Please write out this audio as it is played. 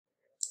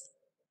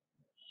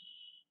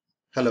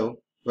Hello,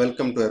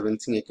 welcome to Arbind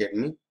Singh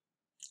Academy,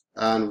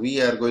 and we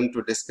are going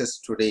to discuss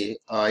today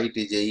IIT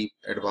JEE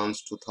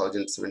Advanced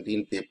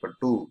 2017 Paper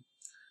 2,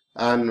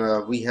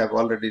 and we have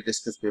already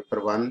discussed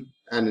Paper 1,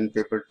 and in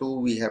Paper 2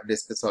 we have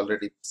discussed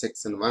already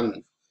Section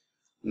 1.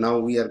 Now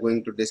we are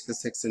going to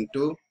discuss Section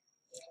 2,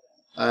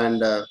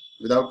 and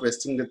without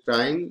wasting the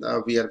time,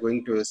 we are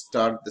going to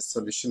start the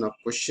solution of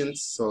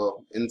questions.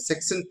 So in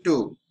Section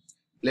 2,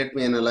 let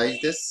me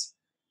analyze this.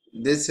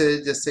 This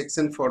is a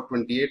section for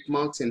 28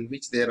 marks in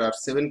which there are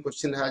 7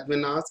 questions has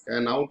been asked,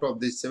 and out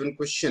of these 7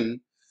 questions,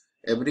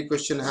 every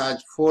question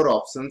has 4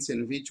 options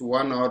in which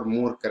one or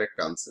more correct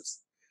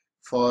answers.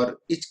 For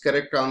each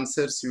correct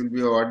answers, you will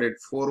be awarded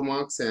 4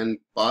 marks, and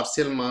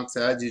partial marks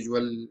as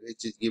usual,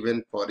 which is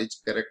given for each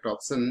correct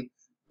option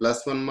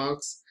plus 1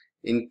 marks.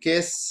 In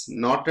case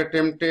not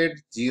attempted,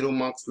 0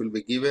 marks will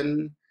be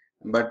given,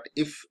 but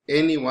if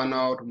any one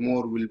or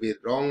more will be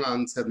wrong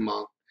answer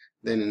marked,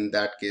 then in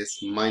that case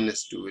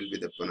 -2 will be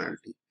the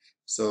penalty.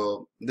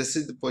 So this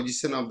is the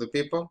position of the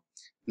paper.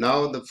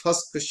 Now the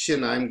first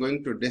question I am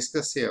going to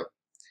discuss here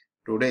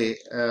today,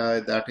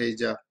 that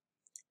is a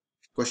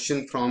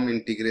question from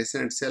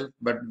integration itself,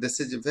 but this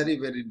is a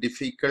very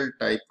difficult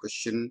type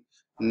question,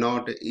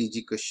 not an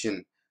easy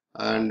question,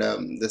 and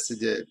this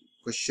is a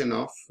question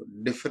of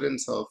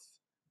difference of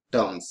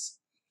terms.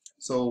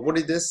 So what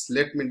is this?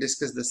 Let me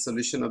discuss the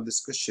solution of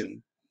this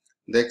question.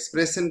 The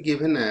expression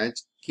given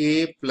as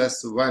k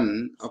plus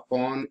 1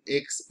 upon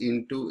x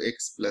into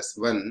x plus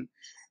 1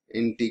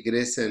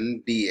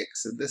 integration dx.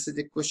 So this is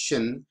a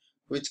question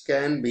which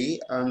can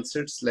be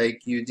answered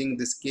like using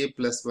this k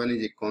plus 1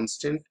 is a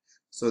constant.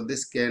 So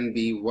this can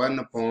be 1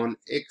 upon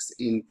x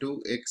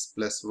into x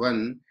plus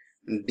 1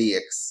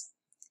 dx.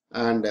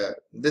 And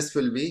this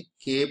will be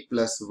k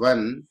plus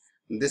 1.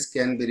 This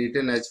can be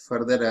written as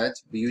further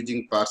as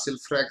using partial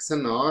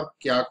fraction or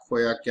क्या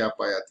खोया क्या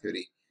पाया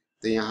theory.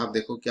 तो यहाँ आप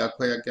देखो क्या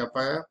खोया क्या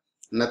पाया,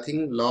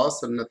 nothing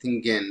loss or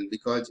nothing gain,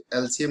 because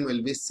LCM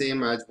will be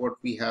same as what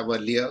we have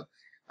earlier,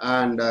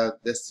 and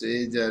this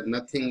is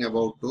nothing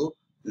about to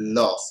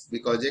loss,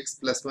 because x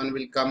plus 1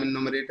 will come in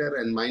numerator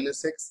and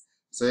minus x,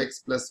 so x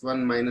plus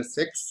 1 minus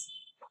x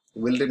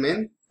will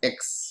remain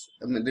x,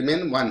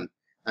 remain 1,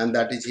 and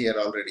that is here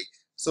already.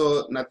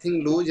 So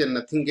nothing lose and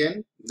nothing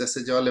gain, this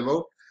is all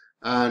about.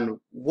 And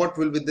what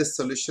will be the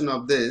solution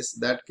of this?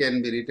 That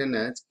can be written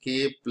as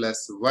k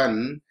plus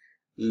 1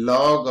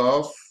 log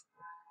of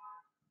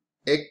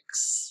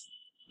x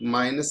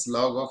minus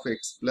log of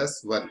x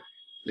plus 1.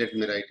 Let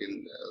me write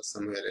in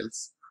somewhere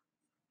else,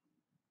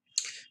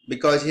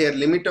 because here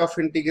limit of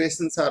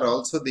integrations are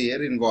also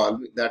there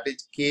involved, that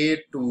is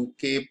k to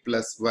k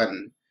plus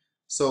 1.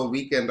 So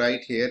we can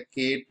write here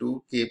k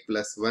to k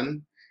plus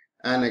 1,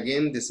 and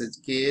again this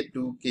is k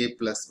to k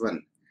plus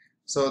 1.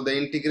 So the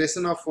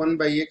integration of 1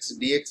 by x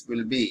dx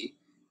will be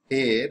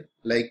here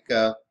like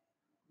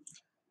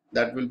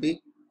that will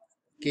be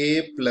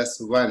k plus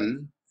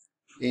 1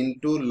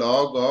 into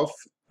log of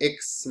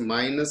x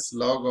minus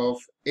log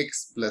of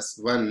x plus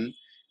 1,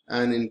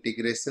 and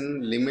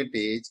integration limit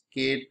is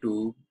k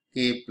to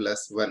k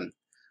plus 1.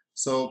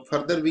 So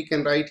further we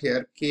can write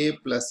here k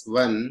plus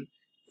 1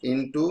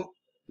 into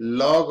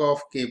log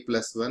of k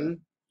plus 1,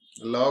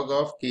 log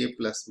of k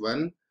plus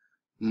 1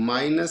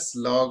 minus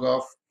log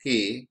of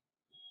k,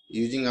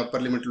 using upper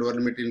limit lower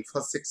limit in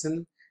first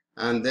section,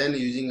 and then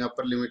using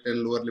upper limit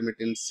and lower limit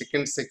in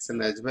second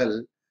section as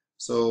well.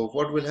 So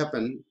what will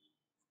happen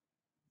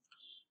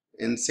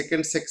in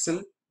second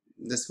section?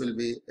 This will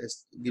be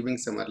giving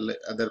some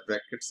other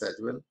brackets as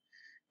well.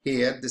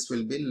 Here this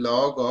will be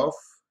log of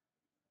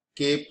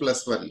k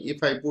plus 1.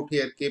 If I put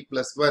here k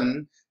plus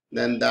 1,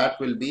 then that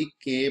will be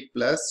k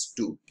plus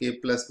 2, k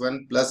plus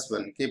 1 plus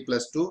 1, k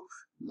plus 2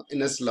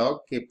 minus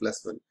log k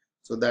plus 1.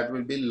 So that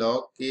will be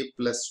log k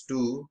plus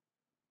 2,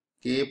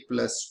 k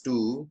plus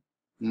 2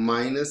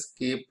 minus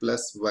k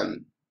plus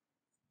 1,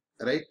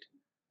 right?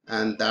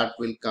 And that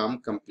will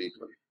come complete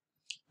one.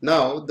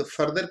 Now the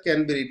further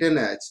can be written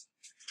as,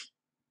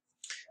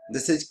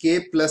 this is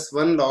k plus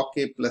 1 log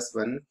k plus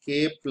 1,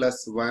 k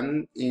plus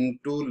 1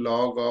 into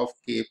log of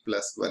k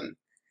plus 1.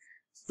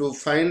 To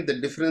find the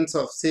difference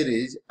of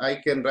series, I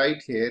can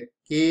write here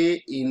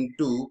k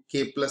into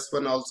k plus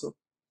 1 also.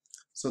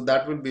 So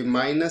that will be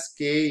minus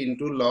k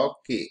into log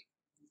k,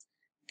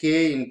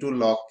 k into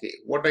log k.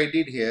 What I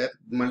did here,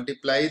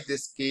 multiply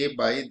this k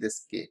by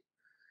this k,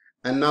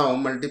 and now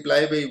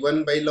multiply by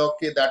 1 by log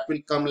k, that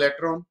will come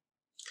later on,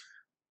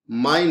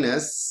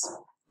 minus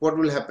what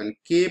will happen,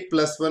 k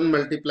plus 1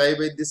 multiply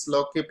by this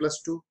log k plus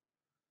 2.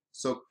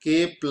 So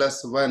k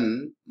plus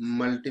 1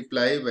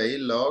 multiply by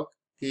log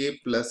k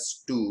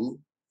plus 2,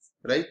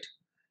 right?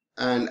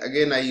 And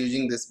again I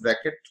using this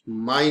bracket,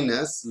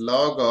 minus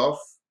log of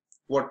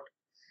what,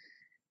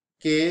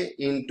 k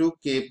into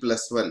k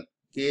plus 1,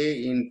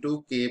 k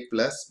into k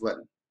plus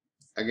 1.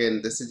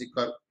 Again this is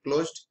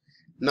closed.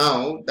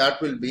 Now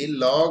that will be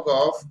log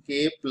of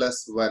k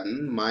plus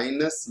 1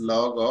 minus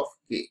log of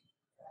k,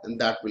 and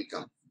that will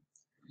come,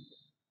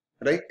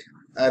 right?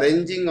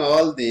 Arranging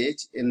all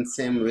these in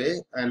same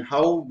way, and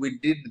how we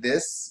did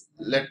this,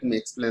 let me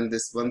explain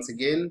this once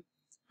again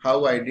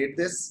how I did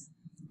this.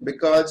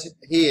 Because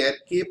here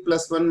k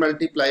plus 1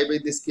 multiply by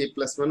this k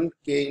plus 1,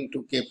 k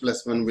into k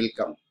plus 1 will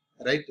come,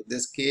 right?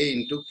 This k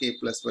into k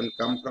plus 1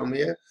 come from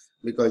here,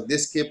 because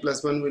this k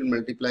plus 1 will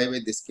multiply by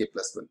this k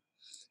plus 1.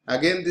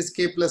 Again this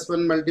k plus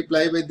 1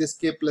 multiply by this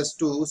k plus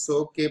 2,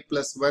 so k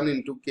plus 1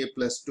 into k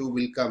plus 2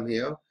 will come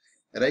here,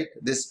 right?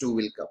 This 2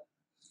 will come.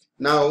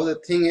 Now the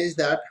thing is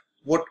that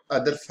what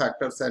other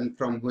factors and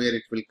from where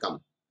it will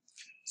come.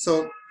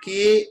 So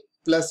k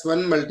plus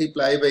 1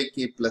 multiply by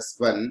k plus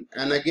 1,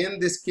 and again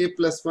this k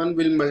plus 1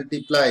 will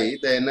multiply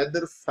the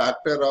another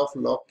factor of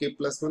log k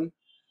plus 1,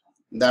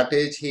 that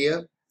is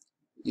here,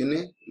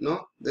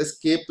 this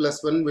k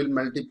plus 1 will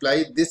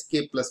multiply this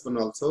k plus 1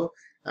 also,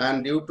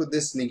 and due to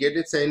this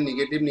negative sign,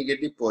 negative,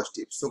 negative,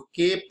 positive. So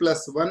k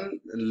plus 1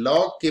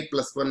 log k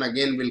plus 1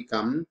 again will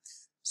come.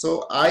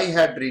 So I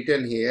had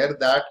written here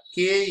that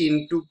k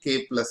into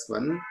k plus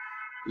 1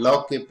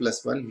 log k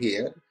plus 1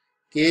 here,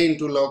 k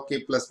into log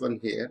k plus 1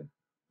 here,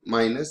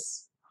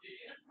 minus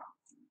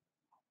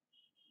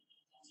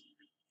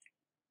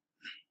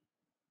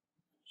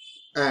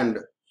and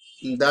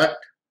that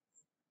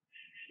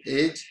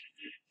is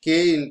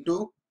k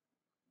into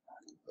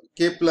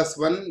k plus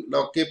 1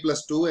 log k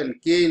plus 2 and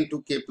k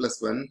into k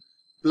plus 1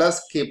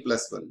 plus k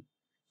plus 1.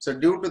 So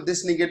due to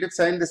this negative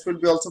sign, this will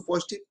be also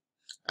positive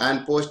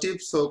and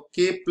positive. So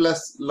k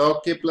plus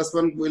log k plus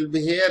 1 will be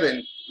here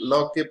and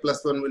log k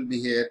plus 1 will be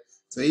here.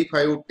 So if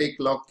I would take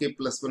log k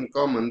plus 1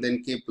 common,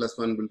 then k plus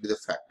 1 will be the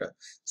factor.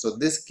 So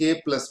this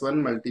k plus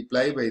 1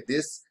 multiply by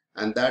this,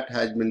 and that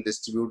has been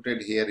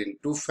distributed here in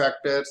two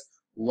factors.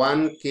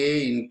 One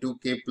k into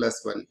k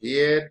plus 1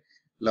 here,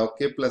 log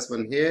k plus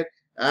 1 here,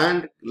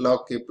 and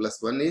log k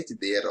plus 1 is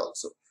there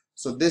also.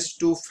 So these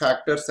two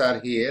factors are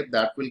here,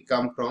 that will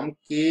come from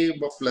k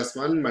plus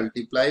 1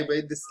 multiply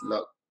by this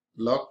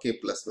log k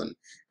plus 1,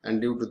 and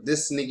due to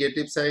this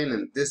negative sign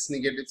and this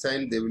negative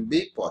sign, they will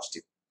be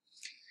positive.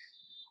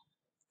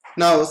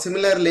 Now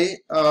similarly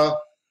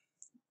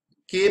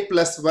k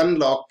plus 1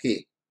 log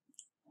k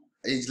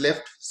is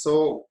left,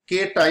 so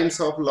k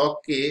times of log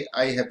k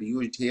I have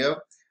used here,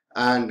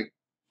 and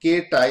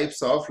k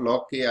types of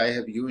log k I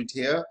have used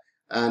here,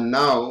 and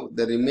now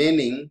the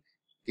remaining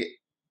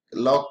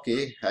log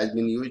k has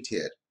been used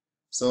here.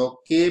 So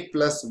k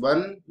plus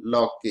 1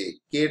 log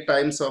k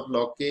times of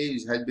log k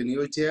has been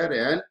used here,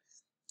 and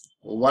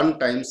 1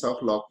 times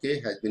of log k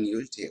has been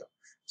used here.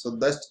 So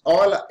that's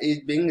all is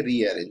being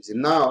rearranged.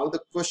 Now the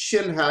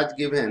question has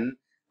given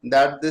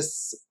that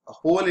this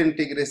whole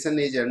integration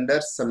is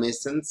under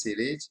summation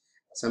series,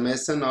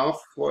 summation of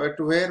to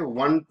where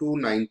 1 to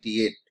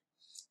 98.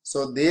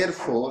 So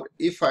therefore,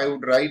 if I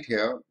would write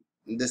here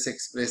this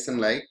expression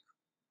like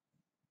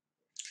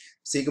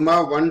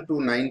sigma 1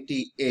 to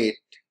 98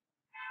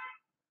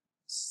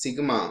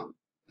 sigma,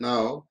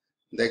 now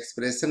the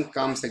expression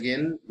comes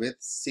again with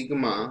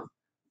sigma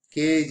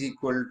k is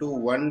equal to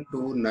 1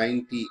 to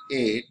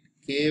 98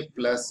 k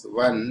plus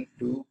 1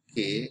 to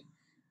k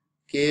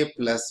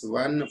plus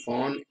 1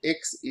 upon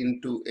x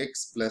into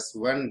x plus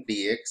 1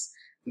 dx.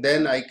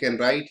 Then I can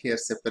write here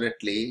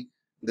separately,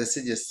 this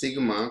is a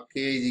sigma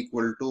k is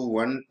equal to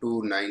 1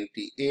 to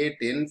 98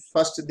 in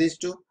first these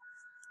two,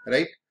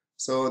 right?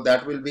 So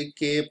that will be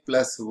k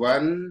plus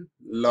 1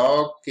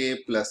 log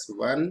k plus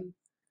 1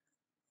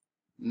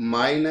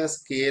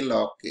 minus k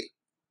log k,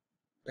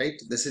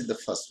 right? This is the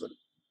first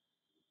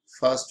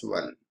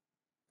one,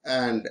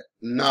 and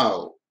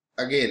now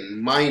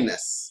again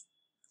minus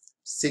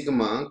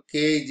sigma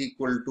k is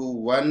equal to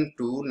 1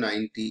 to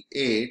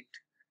 98,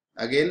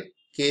 again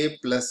k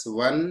plus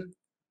 1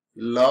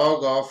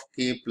 log of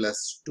k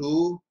plus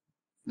 2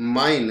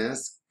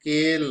 minus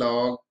k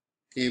log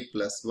k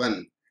plus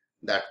 1,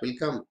 that will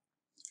come,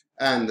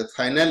 and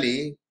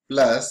finally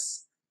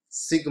plus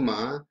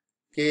sigma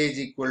k is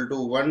equal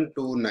to 1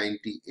 to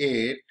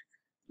 98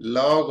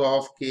 log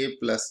of k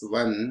plus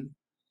 1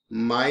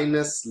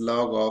 minus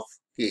log of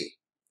k.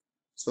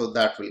 So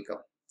that will come.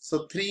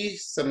 So 3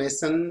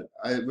 summation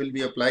I will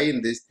be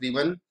applying this 3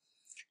 1.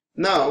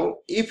 Now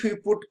if we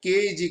put k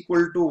is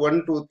equal to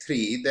 1 to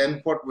 3,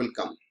 then what will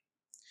come?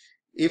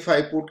 If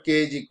I put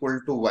k is equal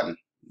to 1,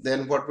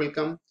 then what will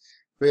come?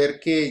 Where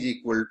k is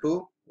equal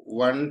to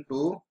 1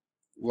 to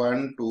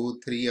 1,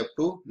 2, 3 up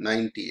to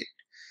 98.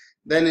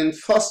 Then in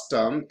first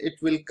term it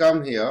will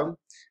come here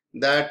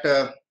that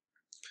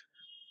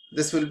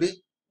this will be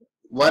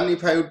 1.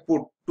 If I would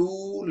put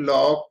 2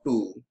 log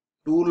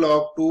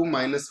 2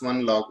 minus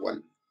 1 log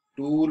 1,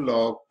 2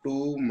 log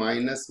 2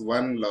 minus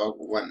 1 log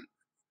 1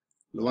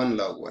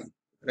 log 1,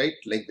 right,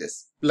 like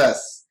this,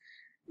 plus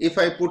if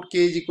I put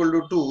k is equal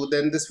to 2,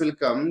 then this will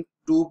come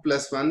 2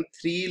 plus 1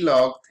 3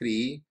 log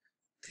 3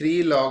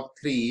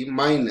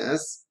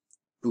 minus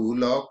 2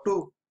 log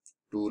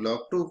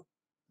 2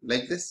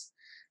 like this.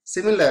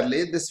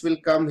 Similarly this will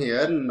come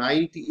here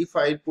 90. If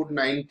I put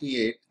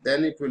 98,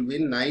 then it will be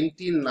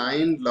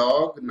 99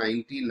 log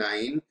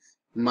 99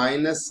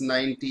 minus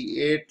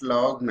 98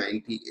 log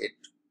 98,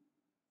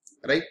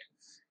 right?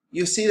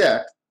 You see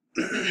that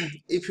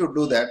if you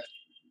do that,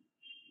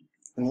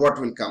 what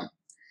will come?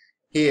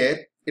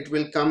 here it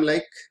will come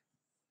like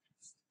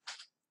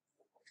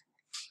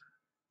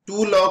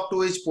 2 log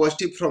 2 is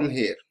positive from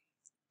here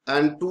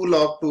and 2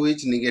 log 2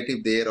 is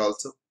negative there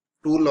also.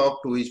 2 log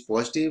 2 is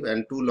positive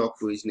and 2 log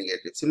 2 is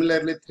negative.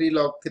 Similarly, 3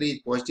 log 3 is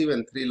positive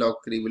and 3 log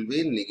 3 will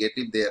be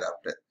negative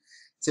thereafter.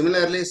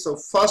 Similarly, so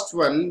first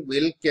one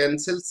will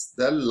cancel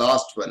the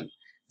last one.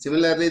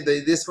 Similarly,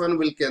 this one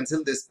will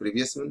cancel this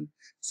previous one.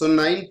 So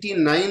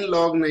 99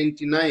 log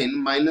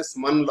 99 minus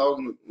 1 log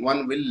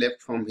 1 will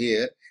left from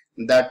here.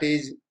 That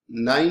is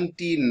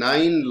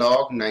 99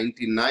 log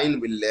 99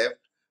 will left.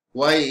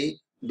 Why?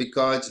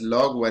 Because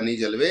log 1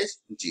 is always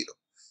 0.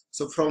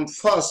 So from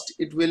first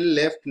it will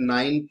left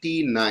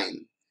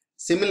 99.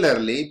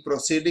 Similarly,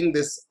 proceeding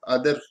this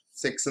other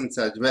sections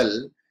as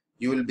well,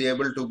 you will be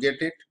able to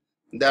get it.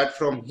 That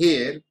from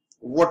here,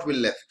 what will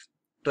left?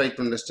 Try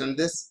to understand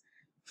this.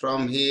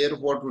 From here,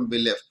 what will be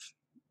left?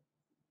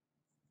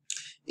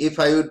 If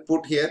I would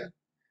put here,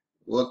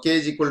 k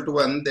is equal to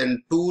 1,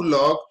 then 2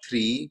 log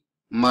 3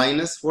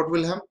 minus what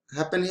will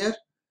happen here?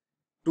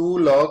 2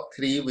 log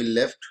 3 will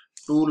left.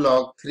 2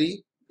 log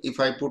 3, if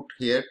I put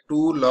here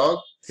 2 log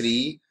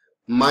 3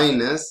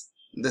 minus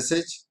this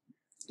is,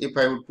 if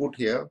I would put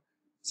here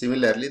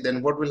similarly,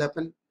 then what will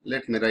happen?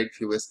 Let me write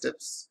few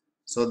steps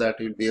so that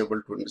you will be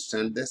able to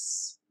understand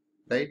this,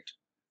 right?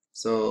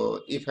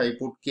 So if I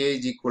put k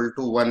is equal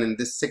to 1 in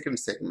this second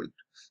segment,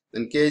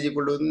 then k is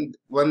equal to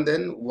 1,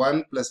 then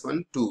 1 plus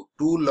 1, 2.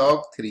 2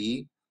 log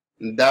 3,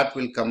 that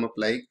will come up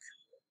like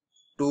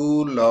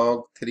 2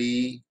 log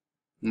 3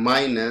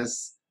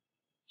 minus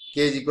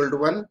k is equal to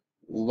 1,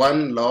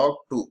 1 log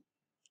 2.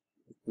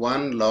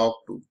 1 log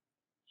 2,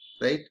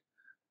 right?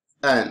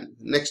 And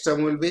next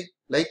term will be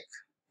like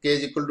k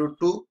is equal to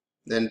 2,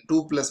 then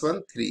 2 plus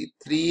 1, 3.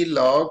 3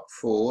 log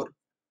 4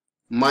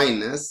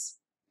 minus,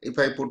 if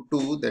I put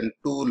 2, then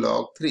 2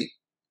 log 3,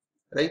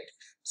 right?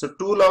 So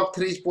 2 log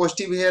 3 is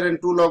positive here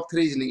and 2 log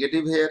 3 is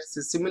negative here.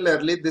 So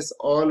similarly, this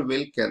all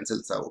will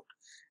cancels out.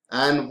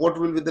 And what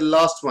will be the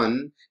last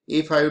one?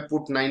 If I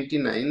put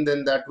 99,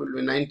 then that will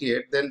be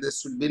 98. Then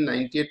this will be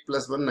 98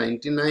 plus 1,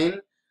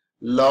 99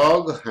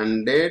 log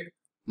 100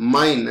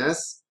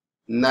 minus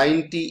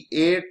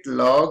 98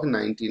 log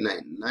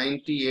 99.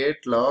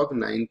 98 log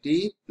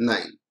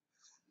 99.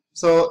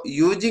 So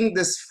using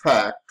this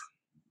fact,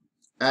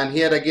 and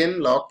here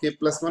again log k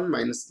plus 1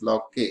 minus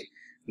log k,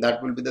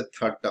 that will be the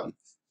third term.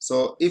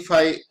 So if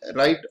I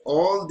write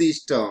all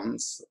these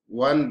terms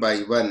one by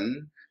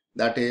one,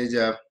 that is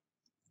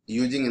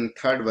using in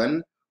third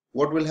one,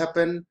 what will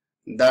happen?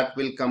 That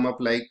will come up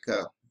like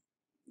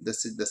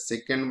this is the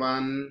second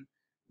one,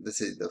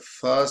 this is the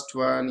first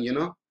one, you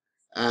know,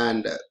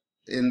 and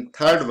in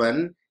third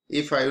one,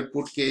 if I would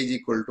put k is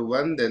equal to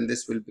 1, then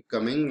this will be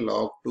coming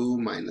log 2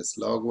 minus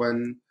log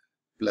 1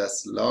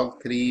 plus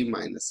log 3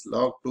 minus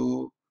log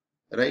 2,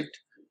 right?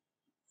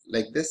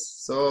 Like this.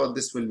 So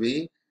this will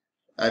be,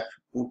 I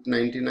put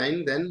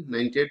 99, then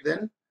 98,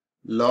 then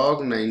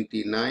log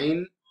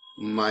 99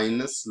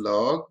 minus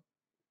log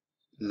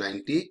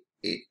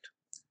 98.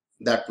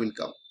 That will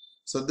come.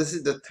 So this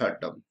is the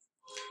third term.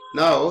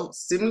 Now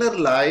similar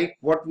like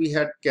what we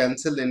had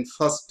cancelled in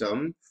first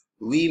term,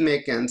 we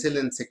may cancel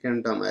in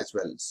second term as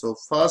well. So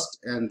first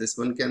and this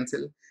one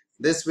cancel.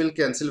 This will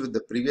cancel with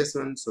the previous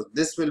one. So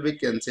this will be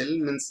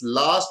cancelled, means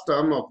last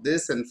term of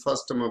this and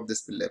first term of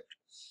this will left.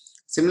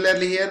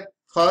 Similarly here,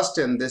 first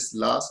and this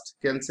last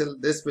cancel.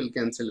 This will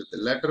cancel with the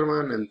latter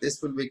one and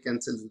this will be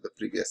cancelled with the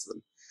previous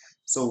one.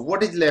 So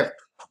what is left?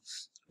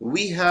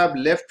 We have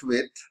left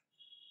with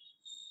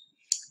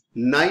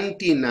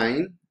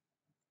 99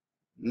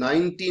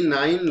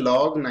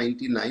 log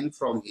 99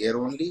 from here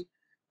only,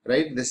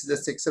 right? This is the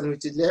section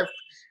which is left,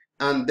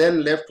 and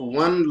then left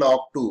 1 log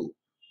 2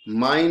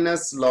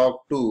 minus log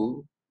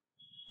 2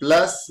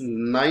 plus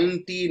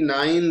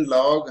 99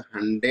 log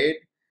 100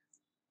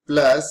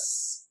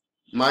 plus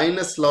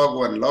minus log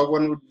 1. Log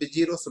 1 would be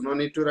 0, so no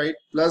need to write,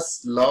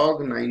 plus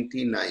log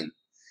 99.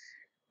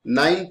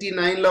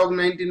 99 log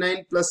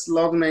 99 plus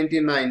log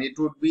 99, it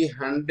would be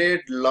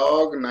 100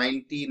 log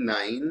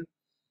 99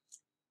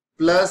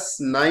 plus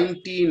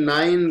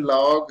 99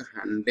 log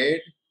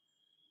 100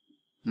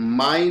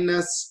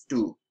 minus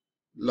 2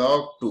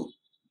 log 2,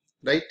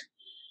 right?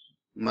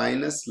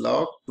 Minus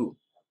log 2.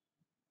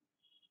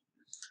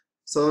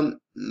 So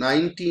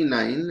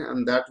 99,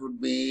 and that would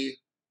be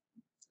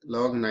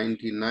log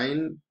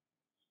 99.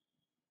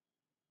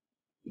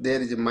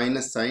 There is a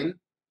minus sign,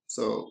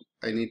 so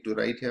I need to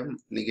write here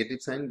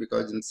negative sign,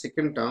 because in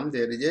second term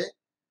there is a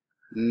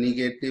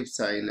negative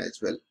sign as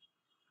well.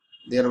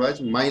 There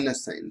was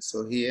minus sign,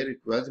 so here it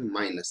was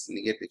minus,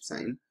 negative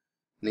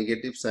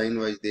sign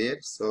was there,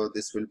 so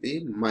this will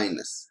be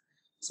minus.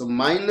 So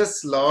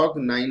minus log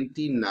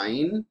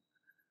 99,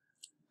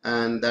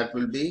 and that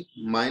will be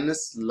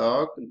minus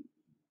log,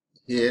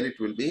 here it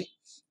will be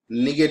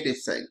negative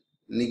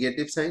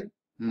sign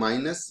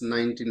minus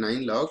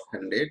 99 log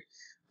 100,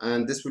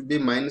 and this would be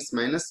minus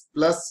minus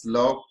plus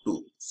log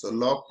 2. So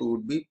log 2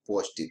 would be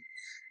positive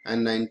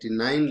and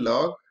 99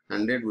 log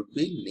 100 would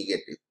be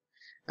negative.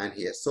 And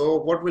here, so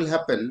what will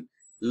happen?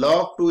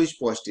 log 2 is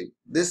positive.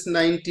 This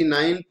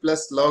 99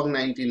 plus log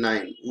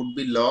 99 would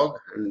be log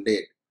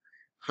 100.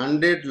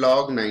 100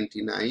 log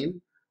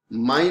 99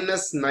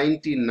 minus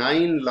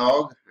 99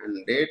 log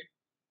 100.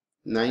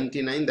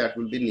 99, that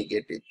will be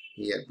negative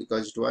here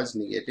because it was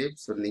negative.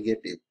 So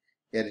negative.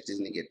 Here it is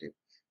negative.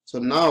 So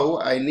now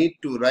I need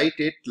to write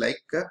it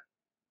like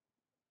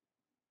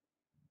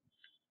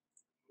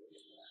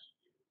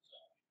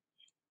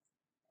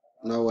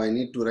now I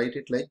need to write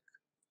it like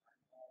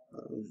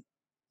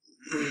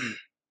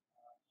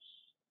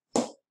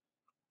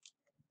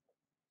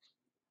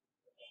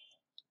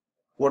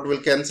what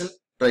will cancel?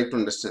 Try to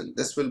understand.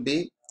 This will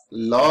be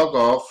log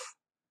of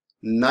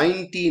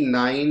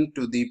 99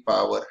 to the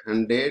power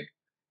 100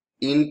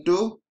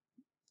 into,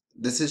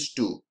 this is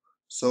 2.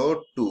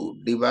 So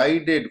 2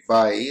 divided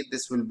by,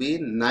 this will be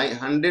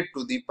 100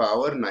 to the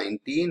power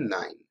 99.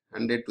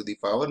 100 to the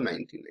power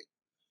 99.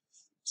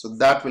 So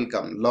that will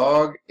come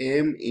log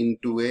m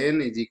into n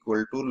is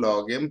equal to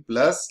log m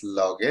plus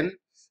log n.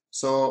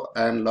 So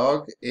and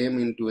log m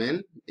into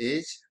n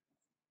is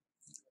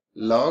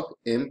log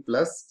m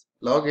plus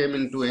log m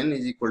into n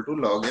is equal to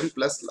log m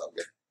plus log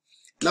n.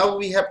 Now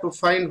we have to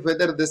find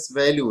whether this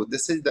value,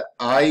 this is the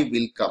I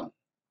will come,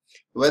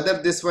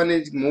 whether this one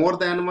is more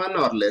than 1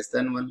 or less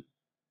than 1.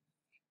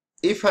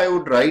 If I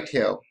would write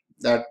here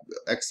that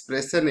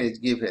expression is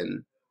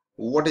given,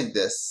 what is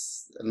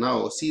this?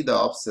 Now see the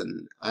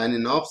option, and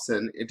in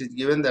option it is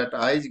given that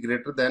I is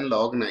greater than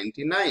log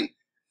 99.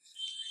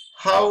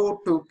 How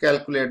to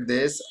calculate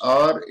this?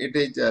 Or it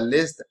is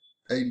less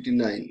than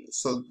 99.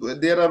 So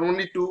there are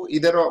only two,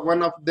 either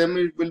one of them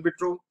will be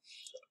true.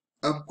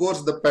 Of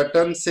course, the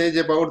pattern says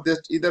about this,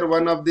 either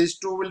one of these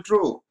two will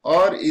true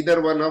or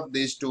either one of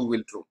these two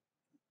will true,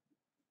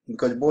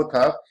 because both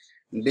are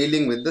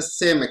dealing with the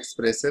same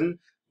expression.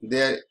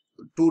 There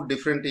two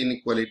different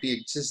inequality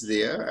exists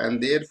there,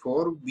 and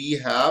therefore we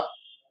have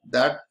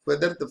that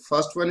whether the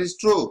first one is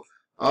true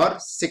or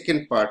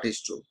second part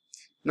is true.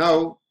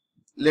 Now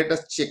let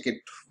us check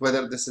it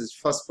whether this is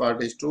first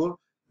part is true,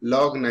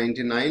 log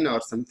 99 or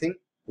something.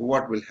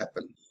 What will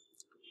happen?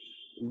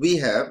 We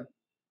have,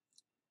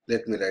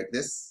 let me write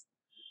this,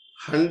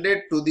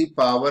 100 to the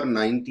power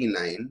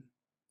 99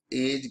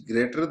 is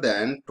greater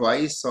than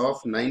twice of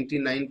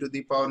 99 to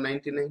the power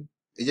 99,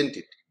 isn't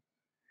it?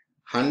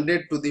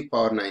 100 to the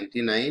power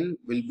 99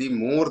 will be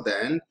more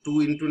than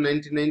 2 into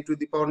 99 to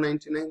the power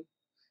 99,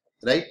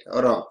 right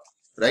or wrong?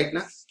 Right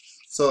now?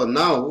 So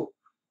now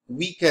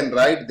we can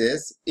write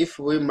this, if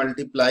we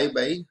multiply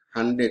by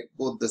 100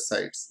 both the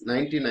sides,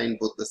 99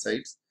 both the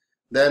sides,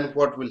 then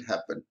what will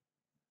happen?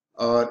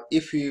 Or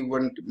if we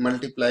want to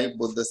multiply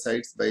both the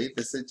sides by,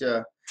 this is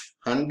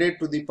 100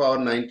 to the power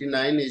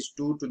 99 is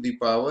 2 to the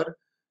power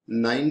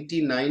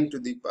 99 to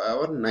the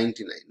power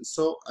 99.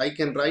 So I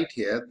can write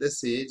here,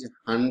 this is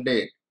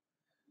 100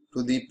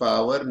 to the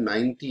power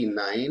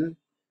 99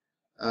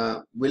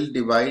 will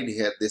divide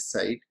here this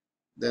side.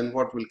 Then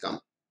what will come?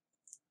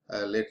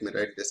 Let me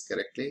write this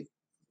correctly.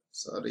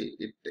 Sorry,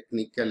 it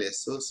technical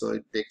issue, so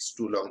it takes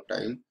too long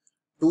time.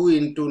 2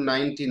 into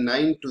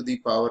 99 to the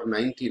power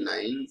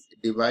 99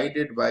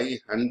 divided by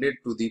 100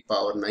 to the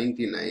power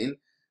 99.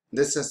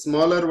 This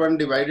smaller one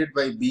divided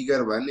by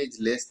bigger one is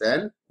less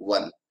than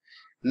 1.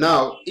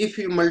 Now, if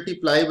you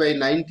multiply by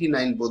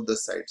 99 both the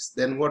sides,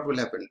 then what will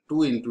happen?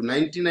 2 into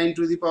 99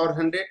 to the power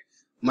 100,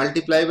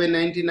 multiply by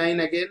 99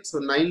 again. So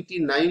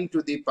 99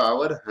 to the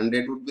power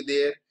 100 would be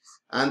there,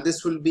 and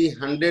this will be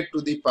 100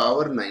 to the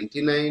power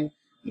 99.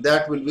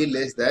 That will be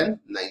less than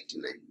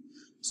 99.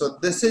 So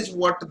this is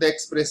what the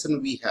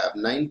expression we have,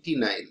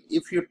 99.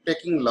 If you're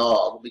taking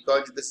log,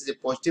 because this is a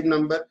positive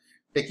number,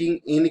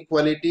 taking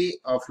inequality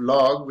of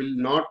log will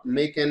not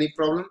make any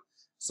problem.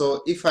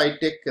 So if I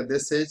take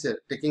this is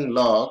taking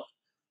log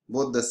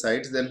both the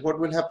sides, then what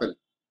will happen?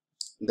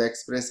 The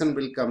expression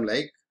will come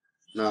like,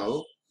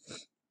 now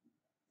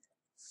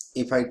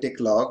if I take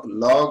log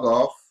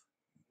of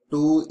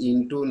 2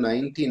 into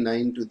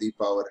 99 to the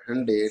power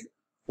 100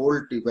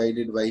 whole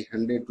divided by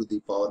 100 to the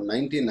power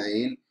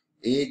 99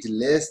 is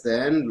less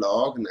than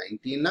log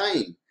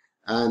 99,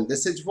 and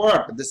this is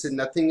what? This is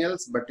nothing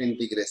else but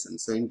integration.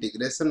 So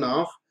integration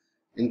of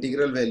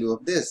integral value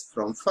of this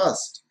from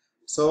first.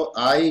 So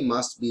I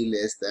must be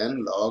less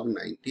than log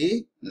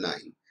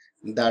 99.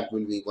 That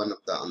will be one of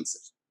the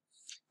answers.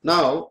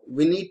 Now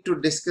we need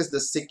to discuss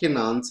the second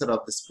answer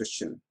of this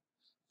question.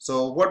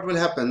 So what will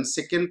happen?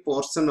 Second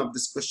portion of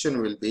this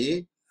question will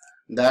be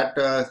that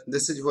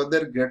this is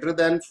whether greater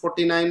than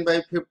 49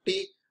 by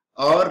 50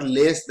 or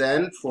less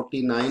than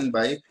 49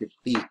 by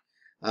 50.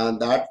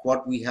 That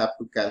what we have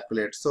to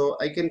calculate. So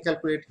I can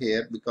calculate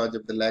here because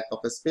of the lack of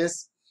a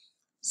space.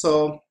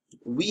 So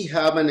we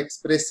have an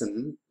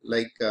expression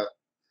like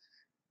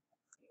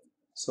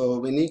so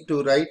we need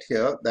to write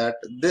here that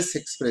this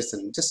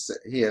expression just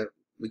here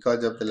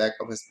because of the lack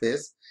of a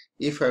space.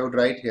 If I would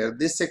write here,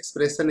 this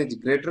expression is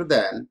greater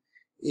than,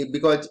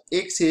 because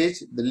x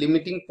is the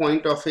limiting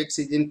point of x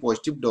is in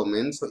positive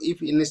domain. So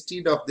if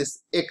instead of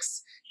this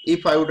x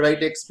If I would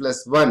write x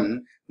plus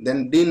 1,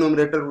 then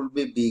denominator will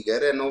be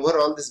bigger and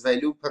overall this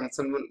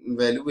function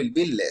value will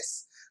be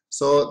less.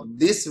 So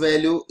this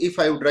value, if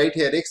I would write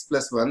here x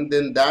plus 1,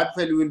 then that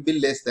value will be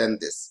less than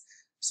this.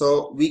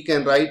 So we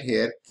can write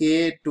here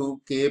k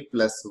to k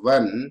plus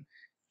 1,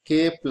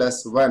 k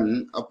plus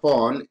 1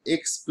 upon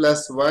x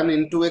plus 1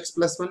 into x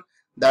plus 1.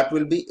 That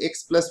will be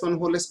x plus 1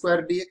 whole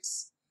square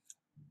dx.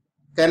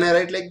 Can I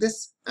write like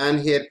this? And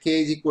here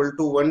k is equal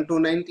to 1 to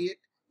 98.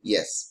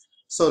 Yes.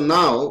 So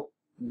now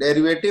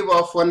derivative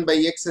of 1 by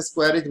x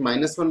square is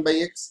minus 1 by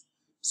x.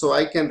 So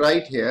I can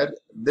write here,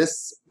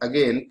 this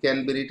again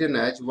can be written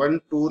as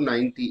 1 to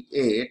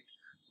 98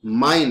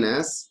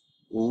 minus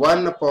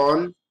 1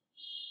 upon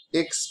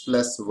x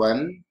plus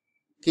 1,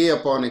 k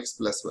upon x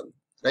plus 1.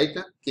 Right?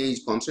 K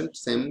is constant,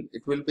 same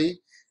it will be.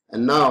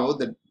 And now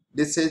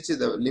this is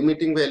the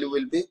limiting value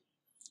will be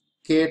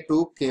k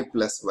to k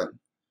plus 1.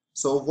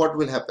 So what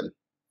will happen?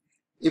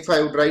 If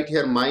I would write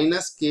here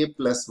minus k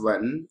plus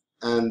 1,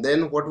 and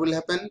then what will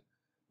happen?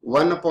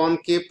 1 upon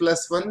k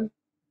plus 1,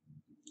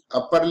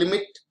 upper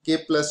limit k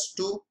plus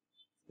 2,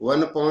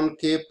 1 upon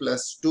k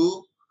plus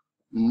 2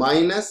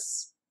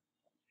 minus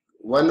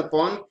 1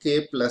 upon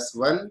k plus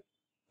 1,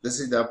 this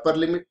is the upper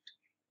limit,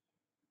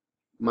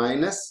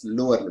 minus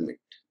lower limit,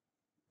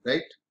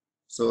 right?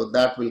 So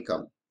that will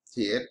come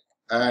here,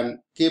 and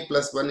k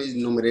plus 1 is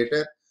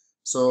numerator.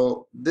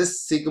 So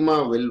this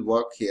sigma will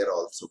work here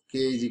also. K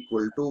is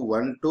equal to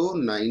 1 to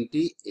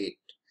 98.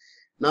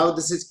 Now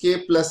this is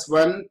k plus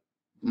 1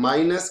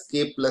 minus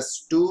k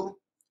plus 2.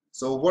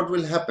 So what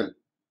will happen?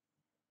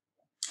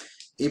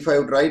 If I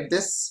would write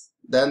this,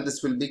 then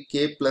this will be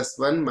k plus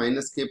 1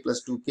 minus k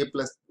plus 2. K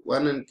plus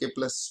 1 and k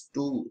plus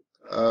 2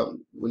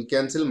 will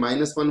cancel.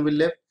 Minus 1 will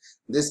left.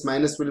 This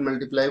minus will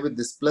multiply with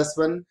this plus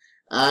 1.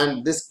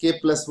 And this k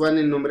plus 1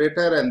 in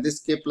numerator and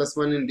this k plus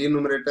 1 in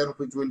denominator,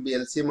 which will be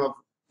LCM of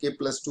k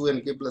plus 2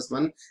 and k plus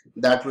 1,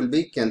 that will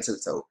be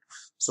cancels out.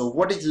 So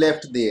what is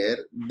left there?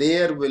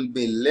 There will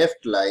be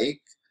left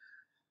like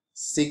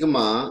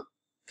sigma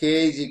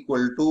k is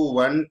equal to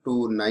 1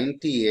 to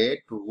 98,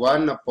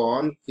 1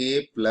 upon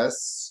k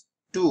plus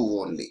 2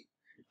 only.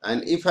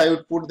 And if I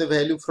would put the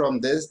value from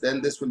this,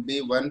 then this will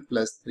be 1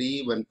 plus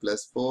 3, 1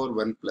 plus 4,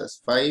 1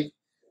 plus 5,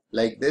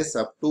 like this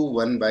up to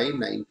 1 by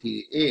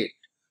 98,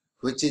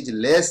 which is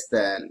less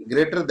than,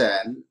 greater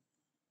than.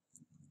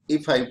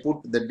 If I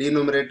put the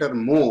denominator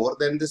more,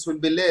 then this will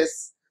be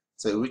less.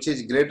 So which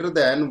is greater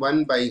than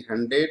 1 by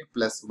 100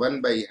 plus 1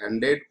 by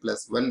 100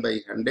 plus 1 by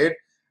 100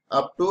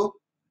 up to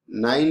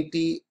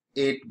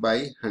 98 by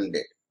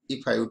 100.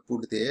 If I would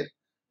put there,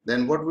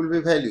 then what will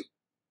be value?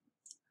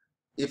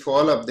 If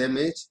all of them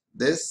is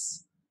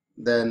this,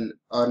 then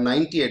or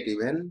 98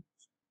 even,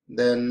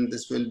 then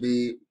this will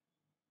be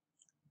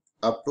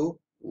up to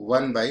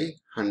 1 by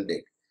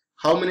 100.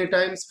 How many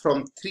times?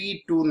 From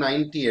 3 to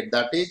 98,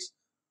 that is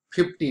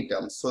 50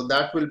 terms. So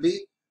that will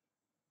be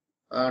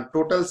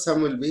total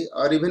sum will be,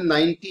 or even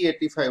 98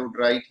 if I would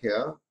write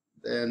here,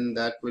 then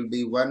that will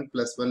be 1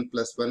 plus 1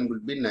 plus 1 will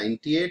be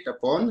 98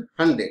 upon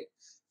 100.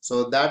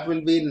 So that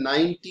will be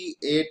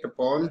 98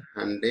 upon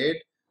 100,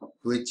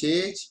 which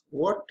is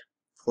what?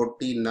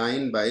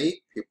 49 by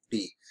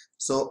 50.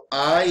 So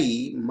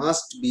I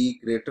must be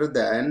greater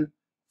than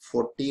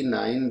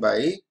 49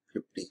 by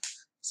 50.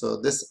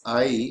 So this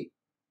I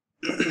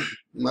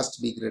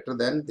must be greater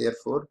than,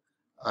 therefore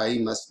I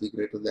must be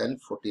greater than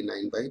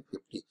 49 by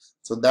 50.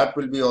 So that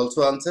will be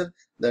also answer,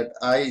 that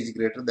I is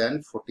greater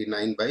than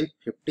 49 by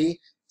 50.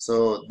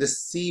 So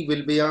this C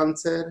will be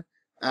answer,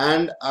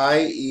 and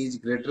I is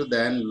greater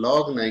than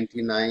log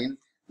 99,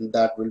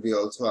 that will be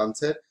also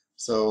answer.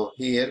 So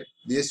here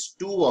these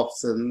two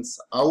options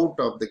out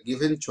of the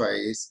given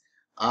choice,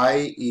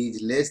 I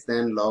is less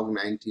than log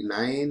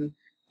 99,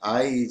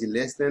 I is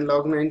less than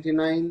log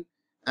 99,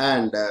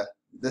 and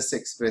this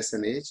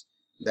expression is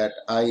that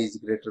I is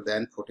greater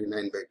than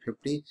 49 by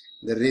 50,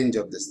 the range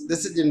of this.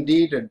 This is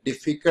indeed a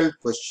difficult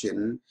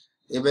question.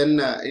 Even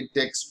it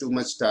takes too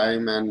much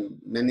time and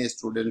many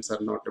students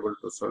are not able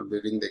to solve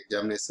during the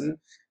examination.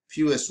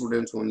 Few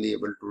students only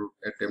able to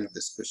attempt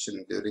this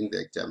question during the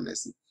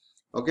examination.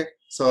 Okay,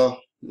 so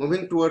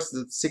moving towards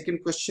the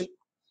second question.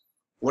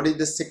 What is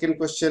the second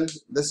question?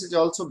 This is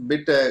also a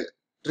bit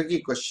tricky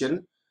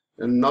question.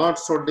 Not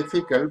so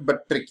difficult,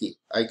 but tricky.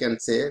 I can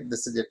say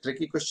this is a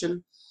tricky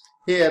question.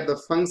 Here the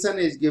function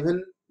is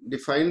given,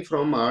 defined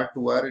from R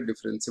to R, a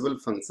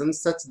differentiable function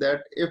such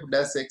that f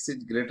dash x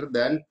is greater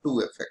than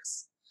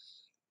 2fx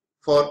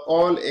for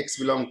all x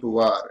belong to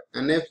R,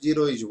 and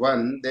f0 is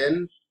 1,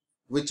 then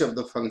which of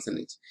the function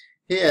is?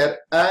 Here,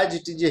 as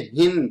it is a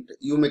hint,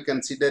 you may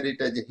consider it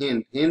as a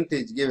hint. Hint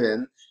is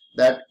given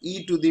that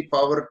e to the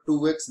power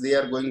 2x they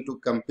are going to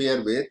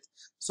compare with.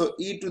 So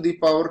e to the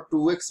power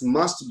 2x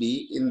must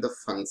be in the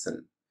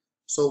function.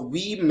 So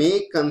we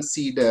may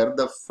consider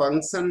the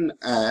function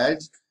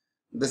as,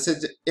 this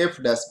is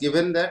f dash,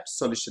 given that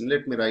solution.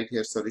 Let me write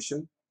here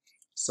solution.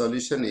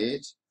 Solution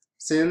is,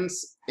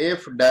 since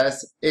f dash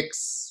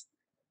x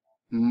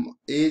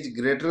is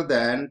greater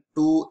than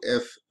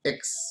 2fx,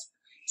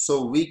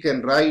 So we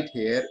can write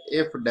here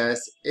f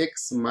dash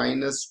x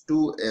minus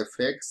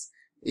 2fx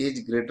is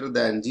greater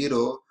than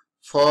 0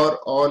 for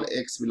all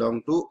x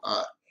belong to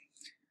R.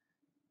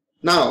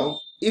 Now,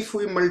 if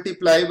we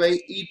multiply by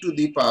e to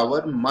the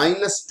power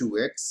minus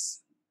 2x,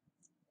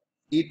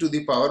 e to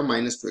the power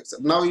minus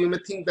 2x. Now you may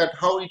think that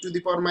how e to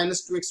the power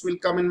minus 2x will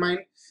come in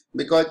mind,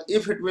 because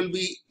if it will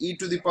be e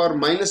to the power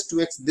minus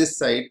 2x this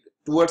side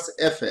towards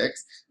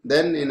fx,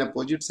 then in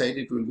opposite side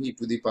it will be e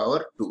to the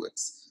power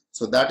 2x.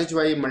 So that is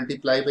why I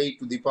multiply by e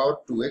to the power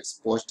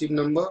 2x, positive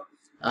number,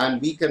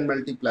 and we can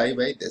multiply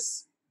by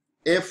this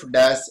f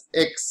dash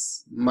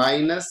x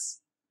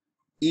minus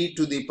e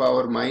to the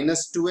power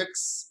minus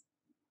 2x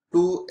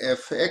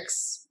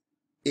 2fx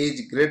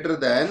is greater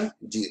than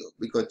 0,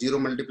 because 0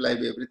 multiplied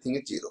by everything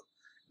is 0.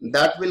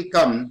 That will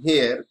come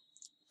here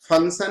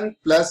function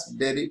plus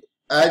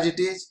as it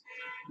is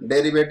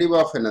derivative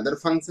of another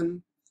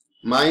function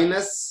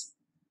minus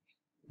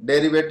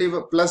derivative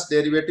plus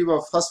derivative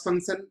of first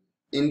function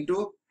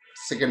into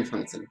second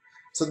function.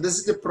 So this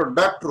is the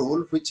product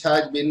rule which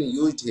has been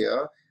used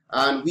here,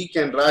 and we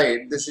can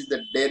write this is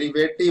the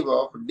derivative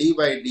of d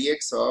by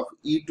dx of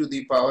e to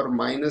the power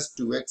minus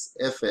 2x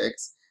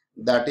fx,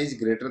 that is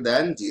greater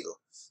than 0.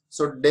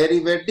 So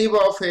derivative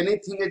of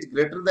anything is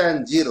greater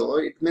than 0,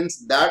 it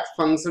means that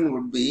function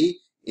would be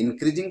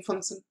increasing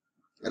function,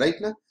 right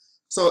now.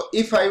 So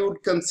if I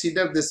would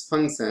consider this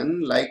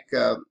function like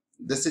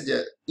this is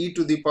a e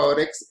to the power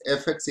x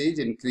fx is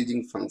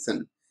increasing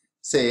function,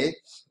 say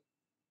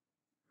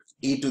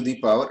e to the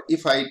power,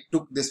 if I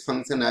took this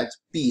function as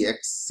px,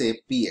 say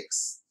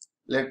px,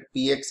 let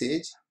px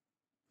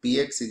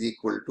is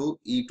equal to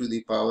e to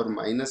the power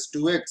minus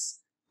 2x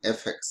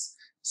fx.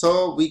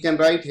 So we can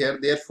write here,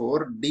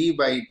 therefore d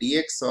by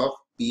dx of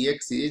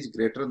px is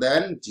greater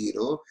than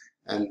 0,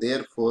 and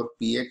therefore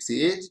px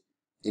is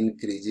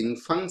increasing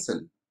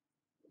function,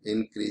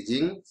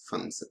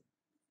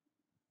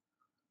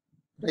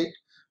 right,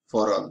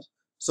 for all.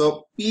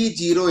 So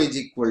p0 is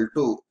equal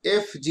to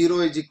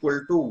f0 is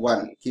equal to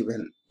 1,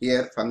 given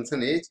here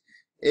function is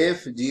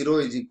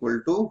f0 is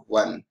equal to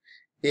 1.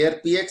 Here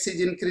px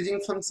is increasing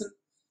function.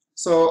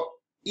 So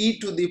e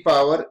to the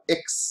power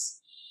x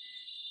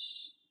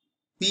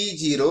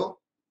p0,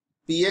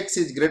 px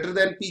is greater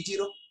than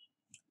p0.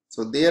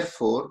 So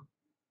therefore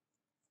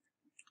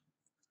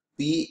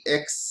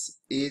px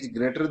is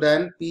greater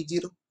than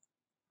p0.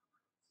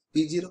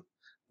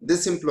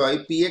 This implies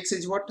px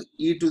is what?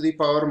 E to the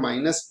power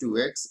minus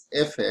 2x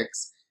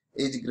fx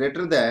is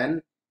greater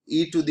than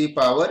e to the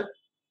power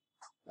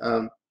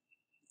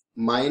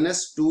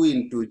minus 2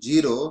 into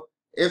 0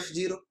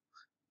 f0.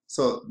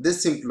 So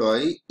this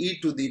implies e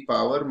to the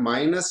power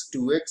minus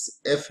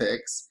 2x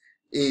fx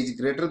is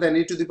greater than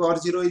e to the power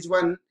 0 is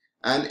 1,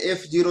 and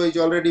f0 is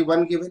already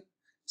 1 given.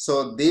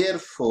 So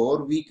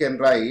therefore we can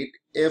write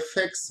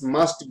fx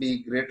must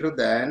be greater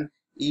than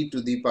e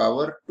to the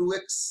power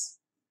 2x.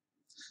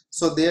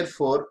 So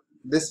therefore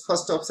this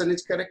first option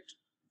is correct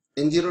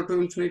in 0 to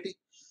infinity.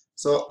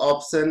 So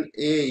option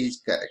A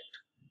is correct.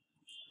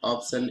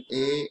 Option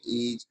A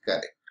is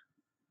correct.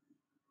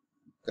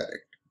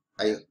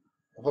 I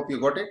hope you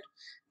got it.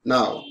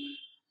 Now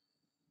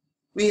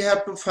we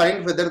have to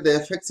find whether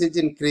the fx is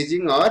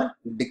increasing or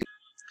decreasing.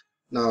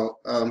 Now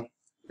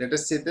let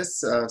us see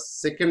this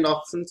second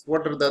options.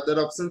 What are the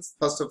other options?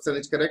 First option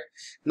is correct.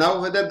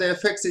 Now whether the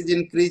fx is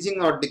increasing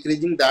or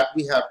decreasing, that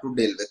we have to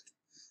deal with.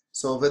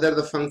 So whether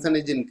the function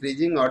is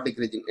increasing or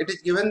decreasing, it is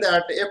given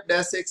that f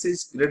dash x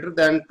is greater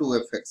than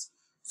 2fx.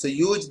 So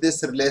use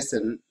this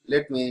relation.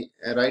 Let me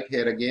write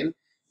here again,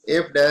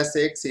 f dash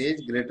x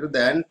is greater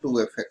than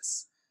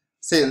 2fx.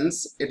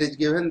 Since it is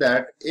given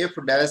that f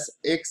dash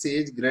x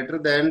is greater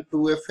than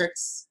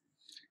 2fx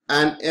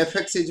and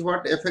fx is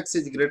what? Fx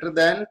is greater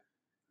than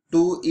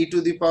 2 e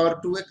to the power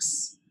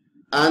 2x,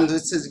 and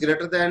this is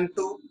greater than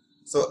 2.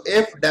 So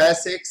f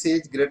dash x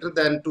is greater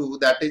than 2,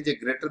 that is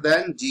greater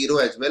than 0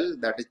 as well,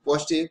 that is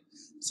positive.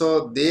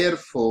 So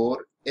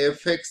therefore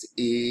fx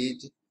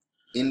is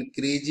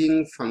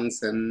increasing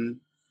function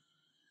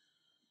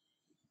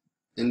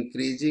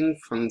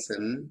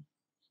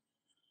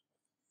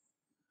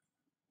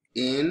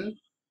in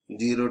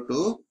 0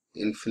 to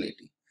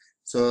infinity.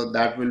 So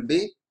that will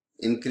be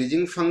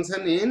increasing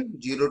function in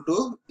 0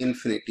 to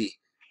infinity,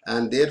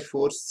 and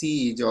therefore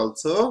C is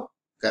also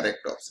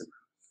correct option.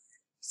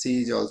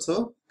 C is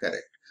also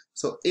correct.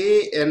 So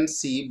A and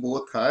C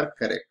both are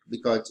correct,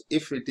 because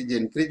if it is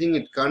increasing,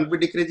 it can't be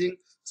decreasing.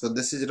 So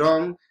this is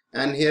wrong.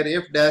 And here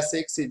f dash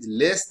x is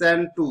less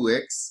than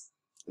 2x,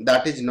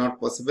 that is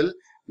not possible,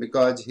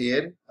 because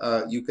here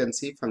you can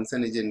see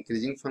function is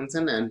increasing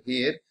function, and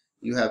here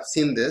you have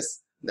seen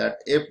this, that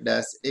f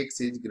dash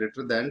x is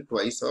greater than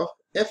twice of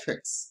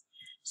fx.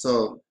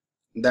 So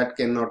that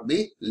cannot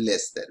be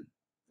less than,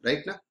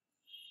 right now.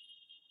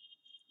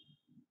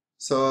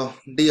 So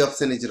D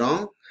option is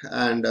wrong,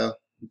 and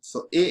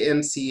so A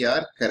and C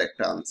are correct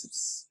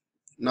answers.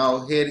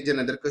 Now here is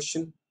another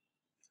question.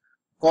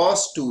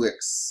 Cos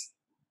 2x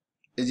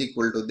is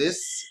equal to this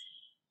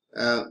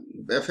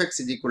fx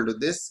is equal to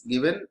this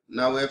given.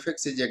 Now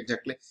fx is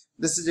exactly,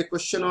 this is a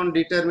question on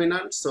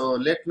determinant. So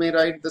let me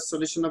write the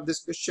solution of this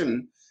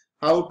question.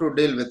 How to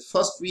deal with,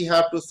 first we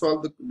have to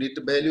solve the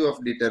value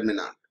of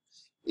determinant.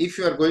 If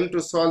you are going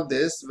to solve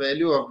this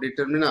value of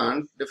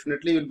determinant,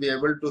 definitely you will be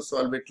able to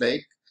solve it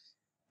like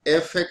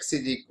fx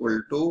is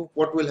equal to,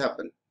 what will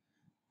happen,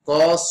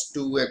 cos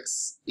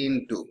 2x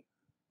into,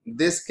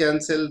 this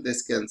cancel,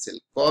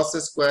 cos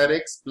square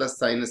x plus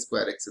sin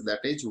square x, that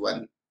is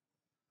 1,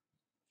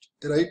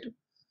 right?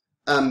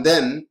 And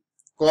then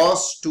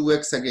cos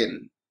 2x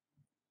again,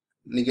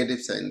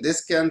 negative sign,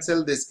 this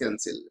cancel,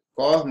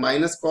 cos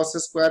minus cos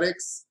square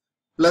x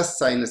plus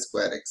sin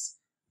square x,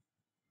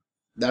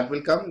 that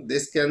will come,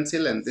 this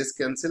cancel and this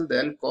cancel,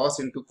 then cos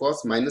into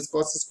cos, minus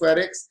cos square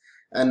x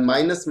and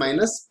minus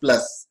minus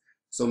plus,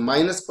 so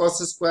minus cos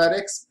square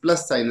x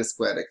plus sin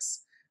square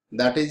x,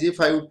 that is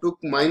if I took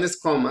minus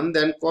common,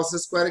 then cos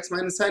square x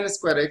minus sin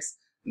square x,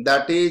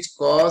 that is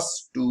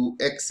cos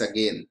 2x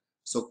again.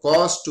 So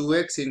cos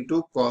 2x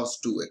into cos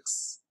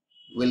 2x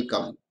will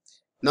come.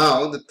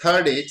 Now the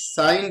third is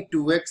sin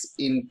 2x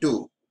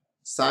into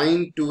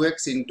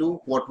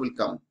what will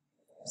come,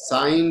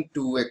 sin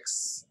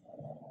 2x,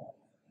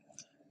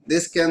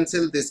 this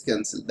cancel,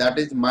 that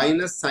is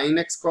minus sin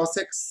x cos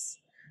x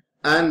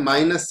and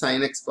minus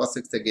sin x cos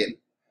x again.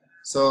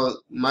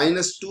 So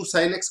minus 2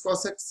 sin x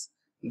cos x,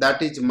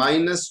 that is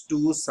minus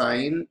 2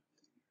 sin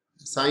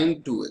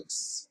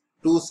 2x,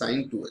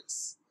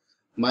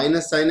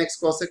 minus sin x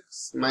cos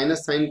x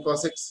minus sin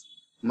cos x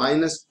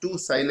minus 2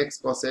 sin x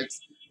cos x,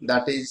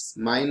 that is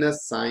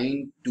minus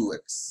sin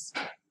 2x,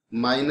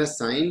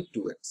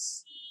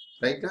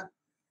 right now,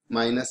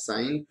 minus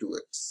sin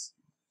 2x.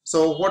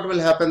 So what will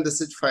happen,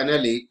 this is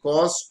finally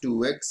cos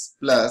 2x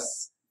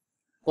plus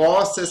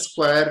cos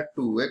square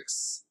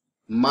 2x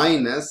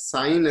minus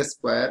sin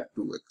square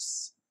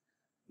 2x,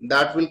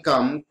 that will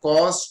come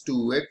cos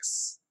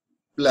 2x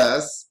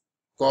plus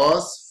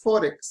cos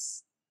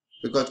 4x,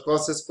 because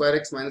cos square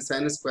x minus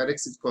sin square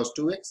x is cos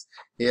 2x,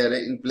 here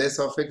in place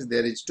of x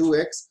there is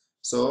 2x,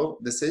 so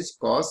this is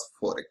cos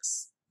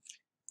 4x.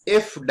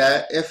 If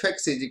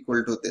fx is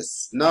equal to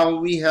this, now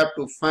we have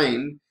to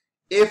find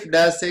f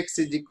dash x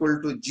is equal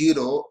to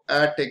 0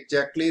 at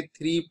exactly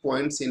 3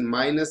 points in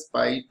minus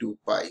pi to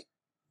pi.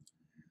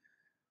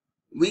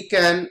 We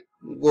can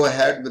go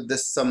ahead with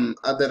this some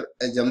other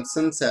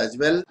assumptions as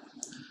well.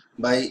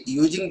 By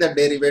using the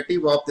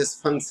derivative of this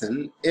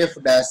function f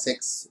dash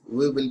x,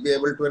 we will be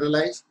able to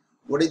analyze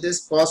what is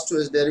this. Cos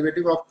 2x,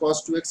 derivative of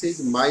cos 2x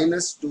is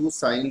minus 2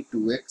 sin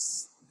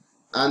 2x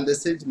and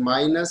this is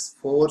minus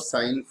 4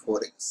 sin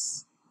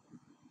 4x.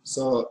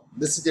 So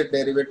this is a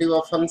derivative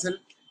of function.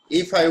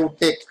 If I would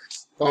take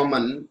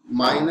common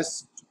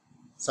minus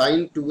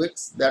sin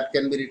 2x, that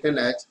can be written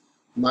as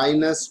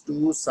minus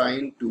 2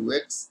 sin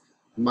 2x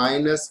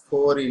minus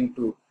 4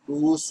 into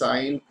 2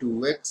 sin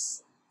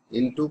 2x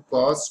into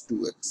cos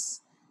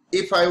 2x.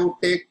 If I would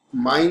take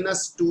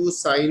minus 2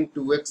 sin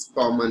 2x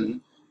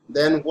common,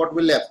 then what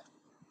will left?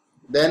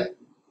 Then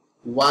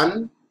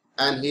 1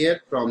 and here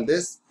from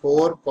this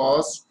 4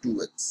 cos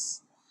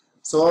 2x.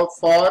 So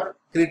for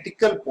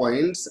critical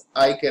points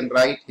I can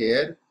write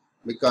here,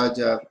 because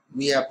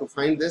we have to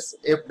find this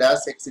f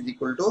dash x is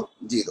equal to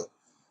 0.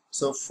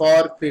 So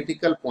for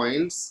critical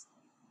points,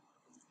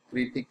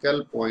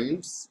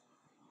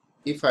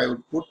 if I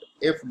would put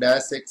f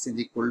dash x is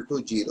equal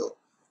to 0,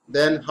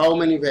 then how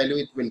many value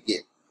it will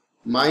give?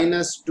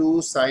 Minus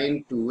 2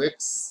 sin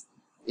 2x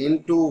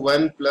into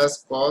 1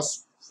 plus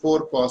cos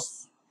 4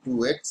 cos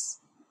 2x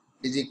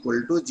is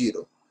equal to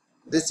 0.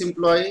 This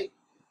implies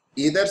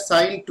either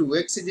sin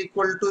 2x is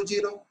equal to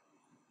 0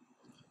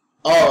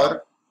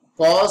 or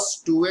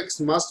cos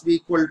 2x must be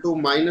equal to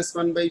minus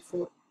 1 by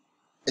 4,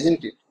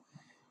 isn't it?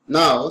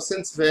 Now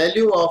since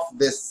value of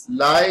this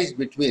lies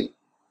between,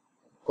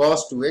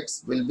 cos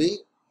 2x will be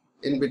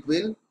in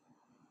between,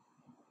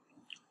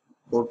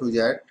 go to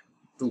that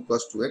 2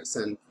 cos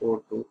 2x and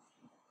 4 to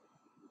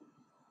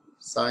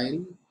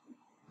sin,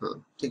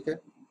 2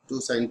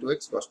 sin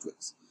 2x cos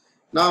 2x.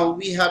 Now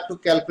we have to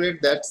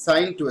calculate that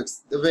sin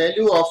 2x, the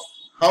value of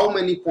how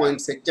many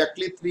points,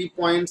 exactly 3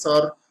 points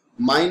or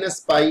minus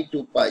pi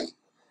to pi.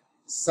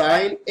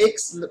 Sin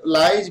x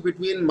lies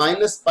between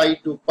minus pi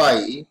to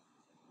pi.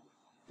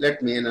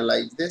 Let me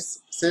analyze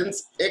this.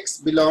 Since x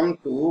belong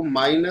to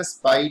minus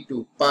pi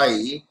to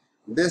pi,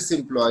 this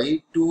implies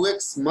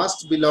 2x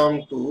must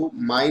belong to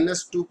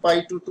minus 2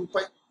 pi to 2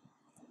 pi,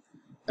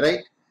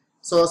 right?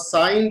 So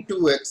sin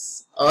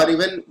 2x, or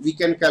even we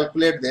can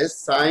calculate this,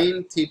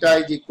 sin theta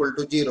is equal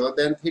to 0,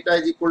 then theta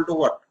is equal to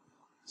what?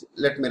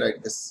 Let me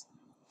write this.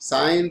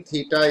 Sin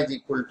theta is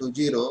equal to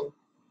 0,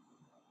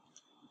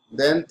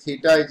 then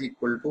theta is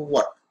equal to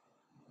what?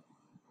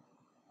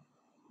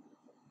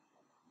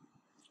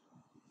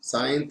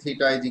 Sin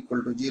theta is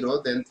equal to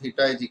 0, then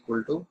theta is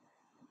equal to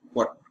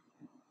what?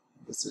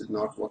 This is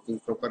not working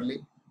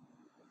properly.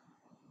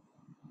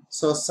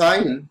 So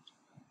sin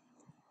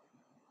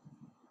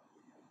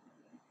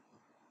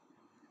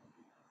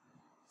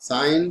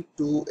sin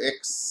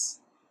 2x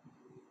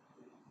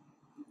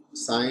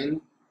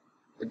Sine,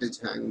 it is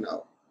hang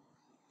now.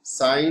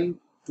 Sine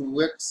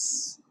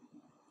 2x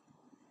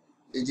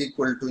is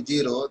equal to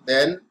 0,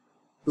 then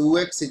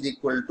 2x is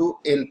equal to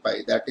n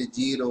pi, that is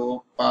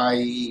 0,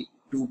 pi,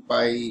 2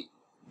 pi,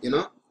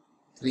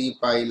 3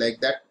 pi, like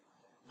that.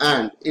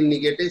 And in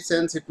negative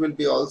sense it will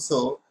be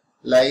also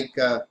like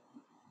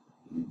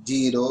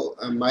 0,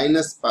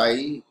 minus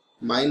pi,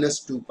 minus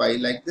 2 pi,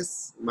 like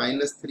this,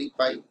 minus 3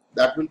 pi,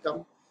 that will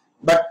come.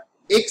 But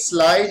x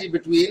lies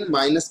between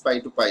minus pi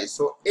to pi,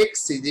 so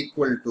x is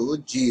equal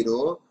to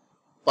 0,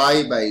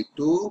 pi by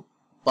 2,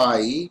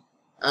 pi,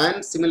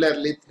 and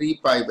similarly 3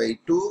 pi by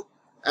 2,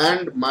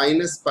 and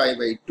minus pi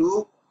by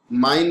 2,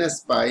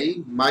 minus pi,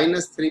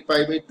 minus 3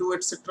 pi by 2,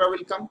 etc.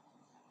 will come,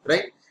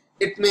 right?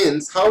 It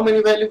means how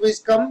many values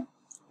come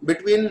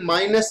between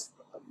minus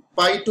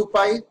pi to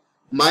pi?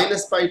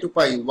 Minus pi to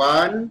pi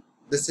 1,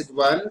 this is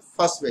 1,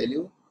 first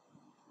value,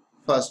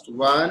 first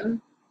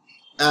 1,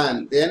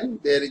 and then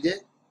there is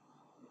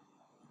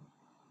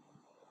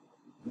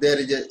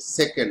a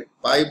second,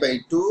 pi by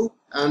 2,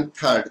 and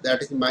third,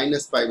 that is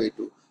minus pi by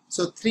 2.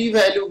 So 3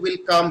 value will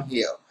come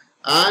here,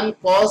 and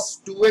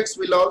cos 2x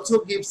will also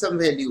give some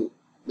value,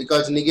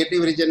 because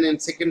negative region in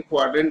second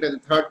quadrant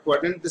and third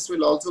quadrant, this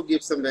will also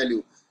give some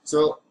value.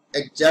 So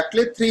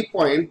exactly 3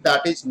 point,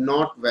 that is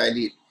not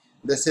valid.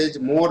 This is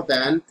more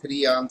than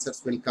 3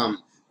 answers will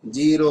come.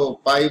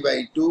 0, pi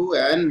by 2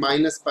 and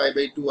minus pi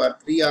by 2 are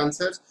 3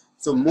 answers.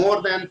 So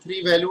more than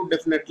 3 value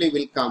definitely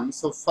will come.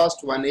 So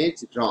first one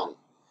is wrong.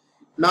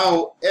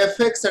 Now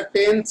fx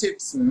attains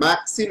its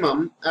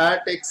maximum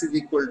at x is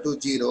equal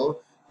to 0,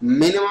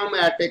 minimum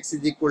at x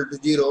is equal to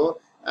 0,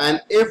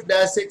 and f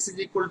dash x is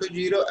equal to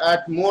 0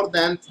 at more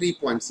than 3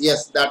 points.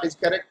 Yes, that is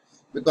correct,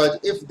 because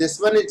if this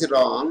one is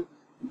wrong,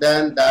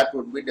 then that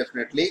would be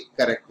definitely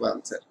correct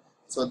answer.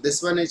 So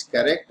this one is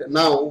correct.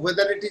 Now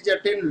whether it is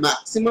attained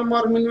maximum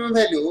or minimum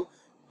value,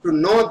 to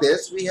know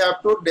this we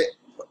have to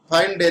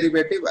find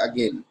derivative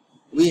again.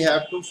 We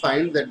have to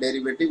find the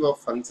derivative of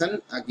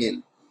function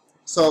again.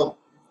 So,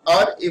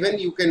 or even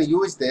you can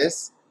use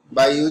this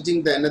by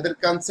using the another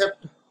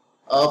concept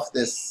of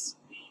this,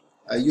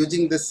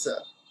 using this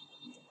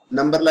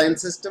number line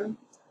system,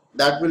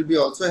 that will be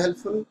also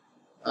helpful.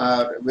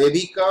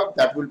 Wavy curve,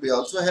 that will be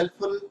also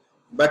helpful.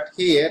 But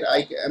here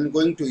I am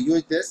going to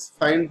use this,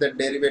 find the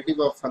derivative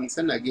of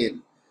function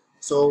again.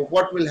 So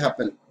what will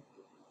happen?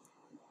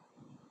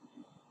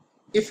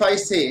 If I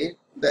say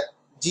the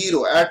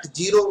 0, at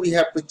 0 we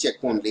have to check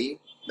only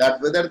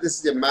that whether this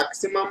is a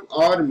maximum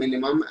or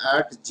minimum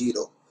at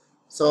 0.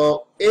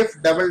 So if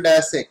double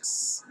dash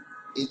x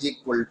is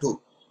equal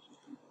to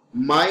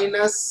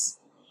minus,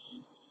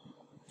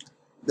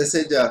 this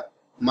is a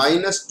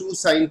minus 2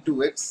 sine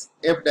 2x,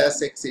 f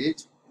dash x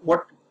is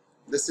what?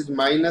 This is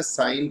minus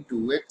sine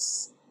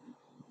 2x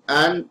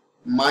and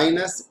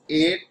minus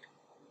 8,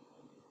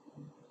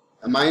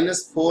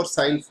 minus 4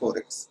 sine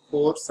 4x,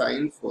 4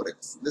 sine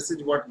 4x. This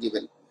is what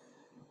given.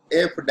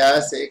 F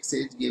dash x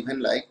is given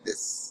like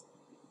this.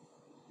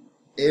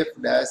 F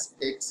dash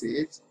x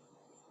is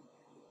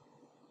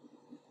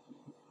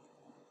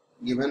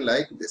given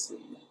like this.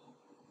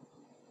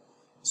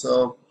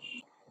 So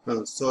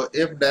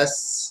f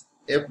dash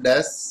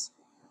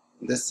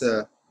this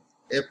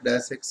f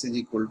dash x is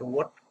equal to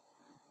what?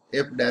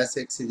 F dash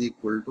x is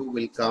equal to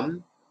will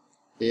come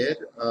here,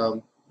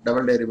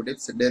 double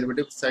derivatives.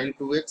 Derivative sine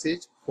 2x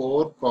is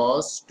 4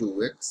 cos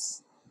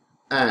 2x,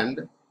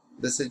 and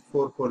this is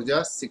 4 4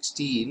 ja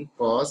 16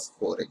 cos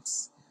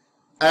 4x.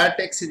 At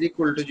x is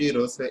equal to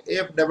 0, so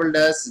f double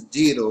dash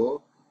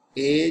 0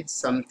 is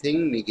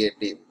something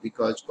negative,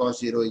 because cos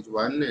 0 is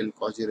 1 and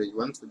cos 0 is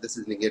 1, so this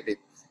is negative,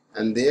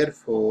 and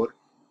therefore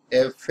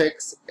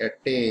fx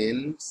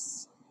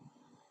attains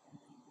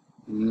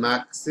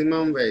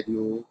maximum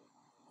value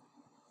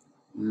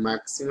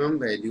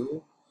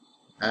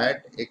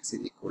at x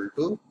is equal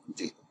to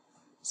 0.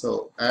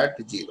 So at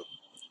 0,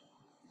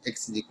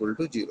 x is equal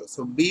to 0.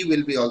 So B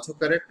will be also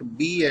correct.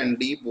 B and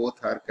D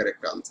both are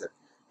correct answer,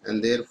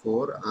 and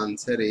therefore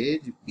answer is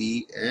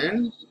B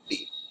and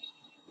D.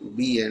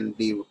 B and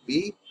D would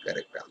be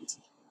correct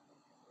answer.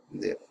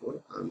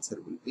 Therefore answer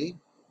will be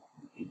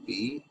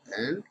B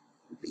and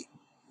D.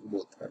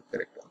 Both are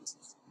correct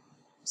answers.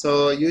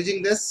 So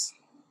using this,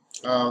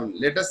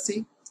 let us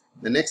see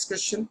the next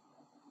question.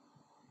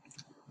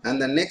 And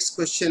the next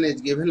question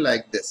is given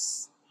like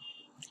this.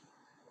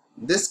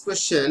 This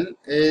question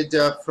is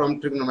from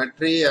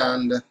trigonometry,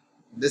 and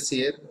this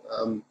year,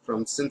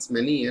 since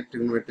many years,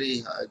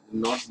 trigonometry has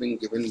not been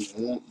given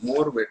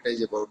more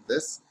weightage about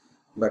this,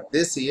 but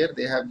this year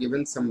they have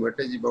given some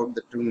weightage about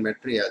the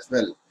trigonometry as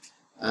well.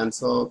 And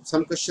so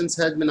some questions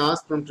has been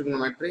asked from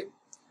trigonometry,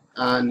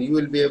 and you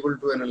will be able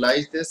to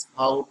analyze this,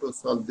 how to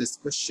solve this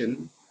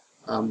question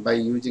by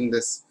using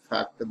this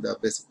fact of the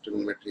basic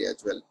trigonometry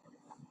as well.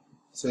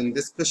 So in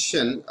this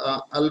question,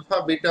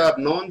 alpha, beta are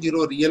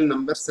non-zero real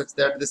numbers such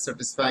that this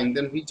satisfying,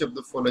 then which of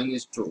the following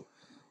is true?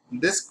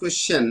 This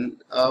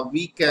question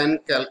we can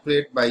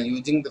calculate by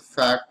using the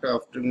fact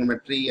of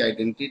trigonometry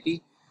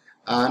identity,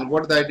 And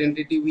what the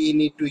identity we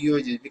need to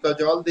use is,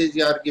 because all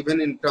these are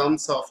given in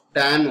terms of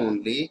tan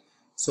only,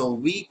 so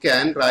we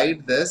can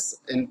write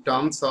this in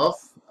terms of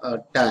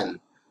tan,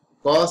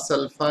 cos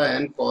alpha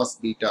and cos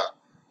beta.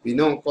 We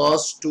know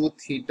cos 2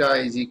 theta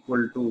is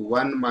equal to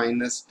 1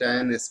 minus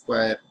tan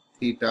square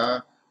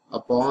theta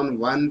upon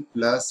 1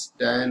 plus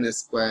tan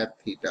square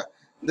theta.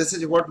 This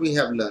is what we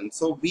have learned.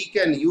 So we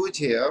can use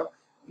here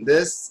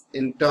this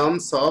in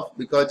terms of,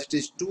 because it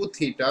is 2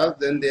 theta,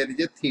 then there is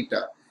a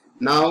theta.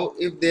 Now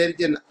if there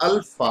is an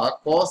alpha,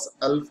 cos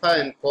alpha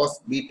and cos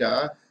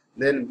beta,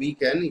 then we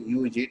can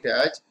use it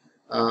as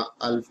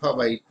alpha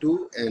by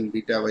 2 and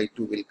beta by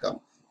 2 will come.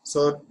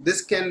 So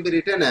this can be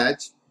written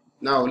as,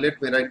 now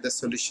let me write the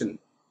solution.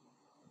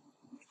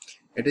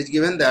 It is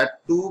given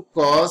that 2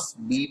 cos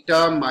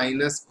beta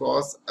minus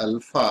cos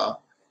alpha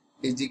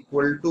is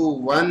equal to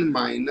 1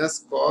 minus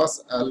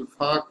cos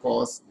alpha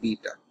cos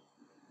beta.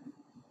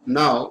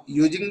 Now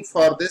using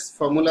for this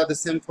formula, the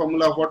same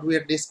formula what we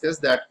had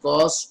discussed, that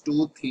cos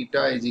 2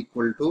 theta is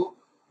equal to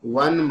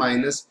 1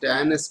 minus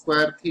tan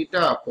square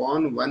theta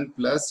upon 1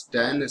 plus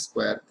tan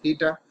square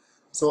theta.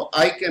 So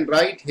I can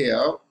write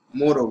here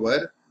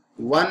moreover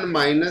 1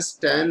 minus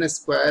tan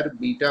square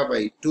beta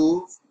by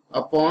 2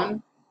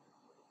 upon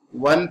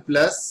 1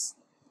 plus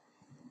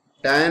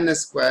tan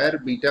square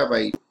beta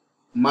by 2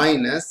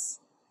 minus,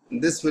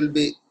 this will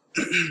be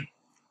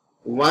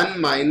 1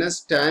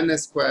 minus tan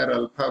square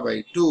alpha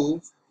by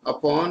 2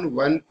 upon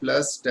 1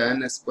 plus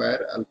tan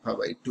square alpha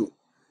by 2.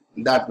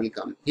 That will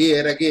come.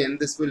 Here again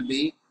this will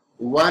be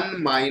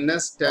 1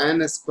 minus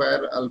tan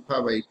square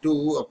alpha by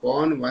 2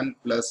 upon 1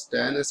 plus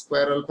tan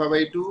square alpha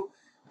by 2,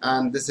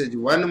 and this is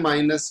 1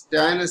 minus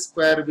tan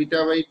square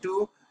beta by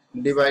 2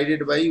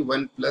 divided by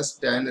 1 plus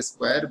tan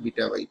square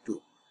beta by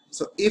 2.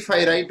 So if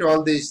I write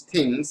all these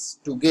things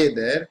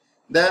together,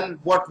 then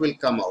what will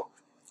come out?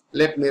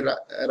 Let me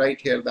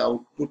write here the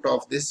output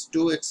of these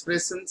two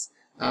expressions,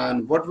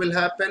 and what will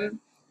happen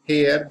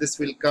here, this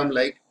will come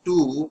like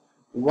 2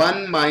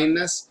 1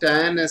 minus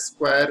tan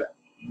square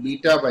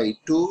beta by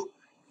 2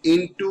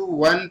 into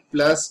 1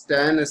 plus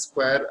tan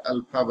square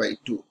alpha by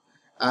 2,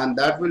 and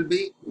that will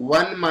be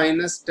 1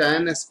 minus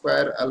tan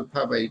square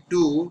alpha by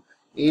 2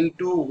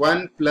 into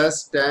 1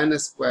 plus tan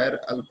square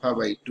alpha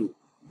by 2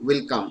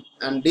 will come,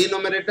 and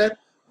denominator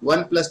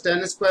 1 plus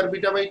tan square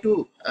beta by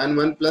 2 and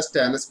 1 plus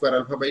tan square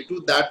alpha by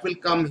 2, that will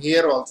come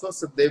here also,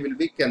 so they will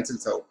be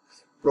cancelled out,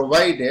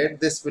 provided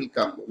this will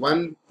come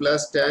 1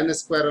 plus tan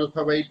square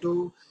alpha by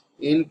 2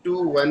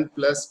 into 1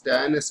 plus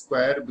tan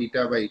square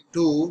beta by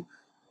 2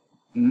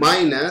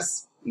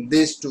 minus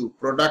these two,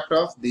 product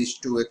of these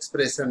two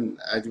expression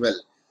as well.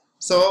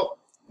 So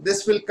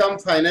this will come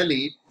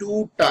finally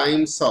 2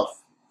 times of,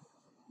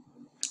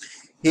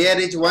 here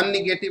is 1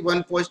 negative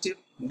 1 positive,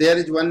 there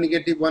is 1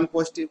 negative 1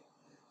 positive.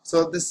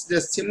 So this is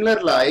just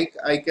similar, like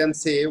I can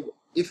say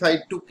if I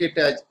took it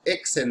as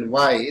x and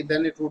y,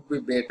 then it would be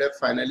better.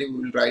 Finally we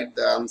will write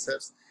the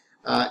answers.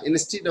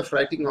 Instead of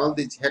writing all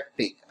these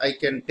hectic, I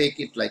can take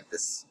it like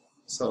this.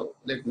 So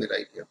let me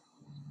write here.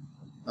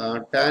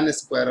 Tan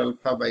square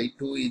alpha by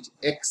 2 is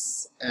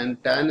x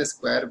and tan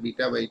square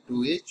beta by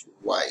 2 is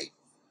y.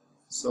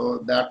 So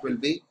that will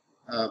be,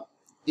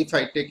 if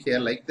I take here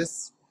like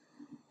this,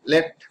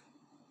 let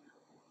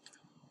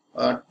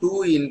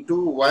 2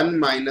 into 1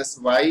 minus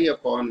y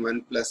upon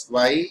 1 plus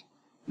y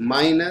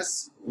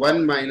minus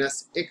 1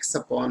 minus x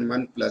upon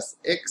 1 plus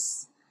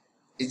x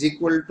is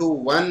equal to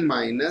 1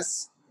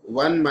 minus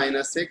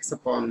x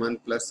upon 1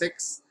 plus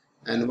x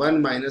and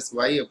 1 minus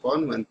y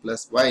upon 1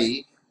 plus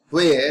y,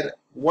 where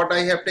what I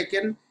have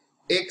taken,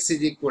 x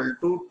is equal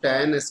to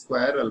tan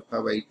square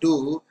alpha by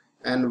 2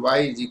 and y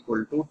is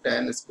equal to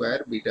tan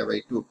square beta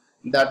by 2.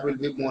 That will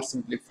be more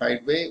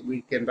simplified way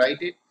we can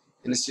write it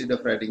instead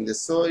of writing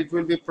this. So it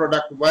will be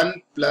product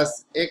 1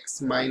 plus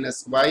x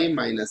minus y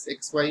minus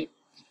xy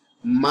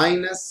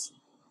minus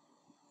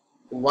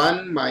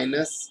 1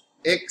 minus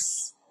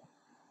x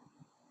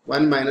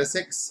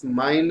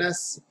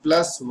minus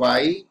plus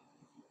y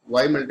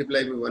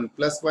multiplied by 1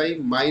 plus y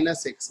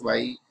minus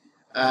xy,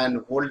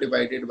 and whole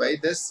divided by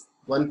this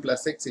 1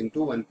 plus x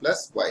into 1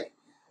 plus y.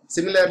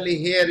 Similarly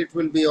here it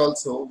will be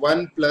also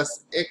 1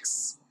 plus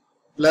x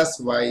plus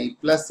y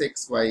plus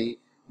xy,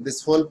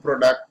 this whole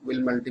product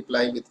will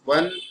multiply with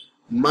 1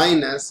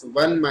 minus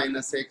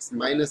x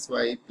minus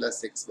y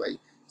plus xy.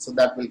 So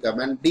that will come,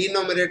 and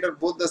denominator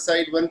both the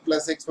side 1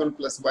 plus x 1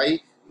 plus y,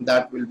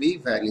 that will be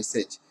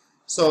vanishage.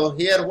 So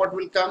here what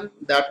will come,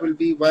 that will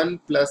be 1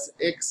 plus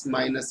x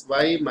minus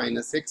y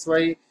minus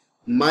xy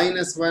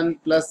minus 1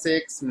 plus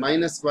x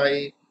minus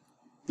y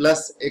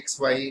plus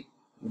xy,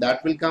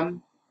 that will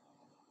come,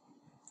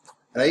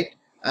 right?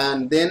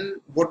 And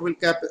then what will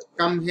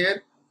come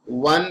here,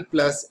 1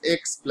 plus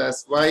x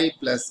plus y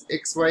plus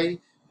xy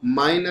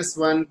minus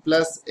 1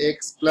 plus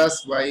x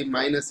plus y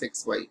minus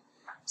xy.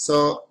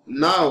 So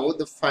now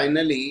the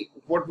finally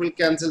what will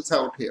cancels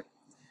out here?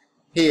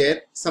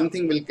 Here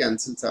something will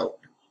cancels out.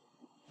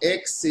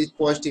 X is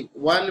positive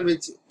 1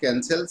 which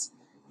cancels,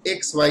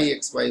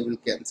 xy will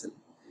cancel.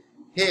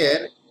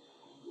 Here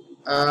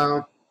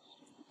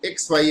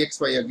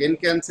xy again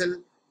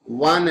cancel,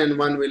 1 and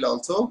 1 will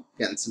also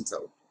cancels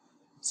out.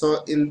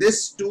 So in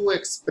this two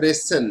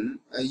expression,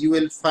 you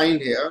will find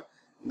here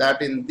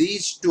that in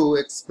these two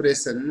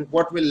expression,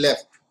 what will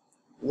left?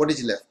 What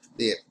is left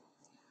there?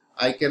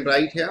 I can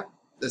write here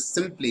this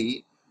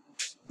simply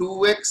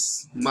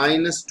 2x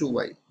minus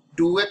 2y.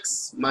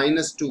 2x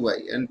minus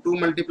 2y and 2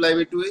 multiplied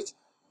by 2 is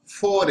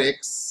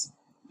 4x.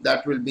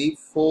 That will be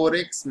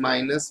 4x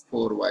minus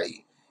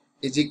 4y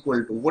is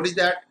equal to, what is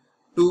that?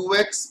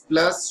 2x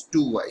plus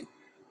 2y.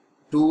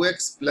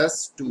 2x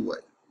plus 2y.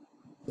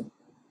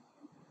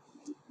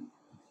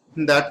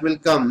 That will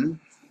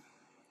come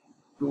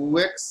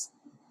 2x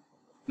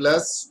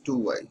plus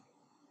 2y.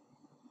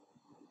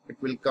 It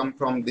will come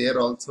from there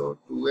also,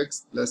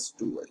 2x plus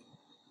 2y.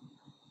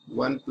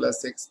 1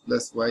 plus x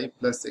plus y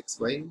plus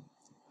xy,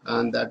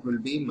 and that will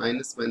be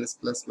minus minus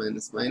plus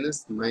minus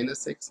minus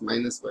minus x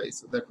minus y.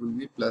 So that will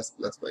be plus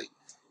plus y.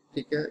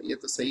 ठीक है, ये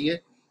तो सही है.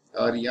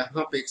 और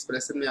यहाँ पे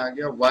expression में आ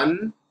गया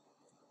 1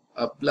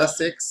 plus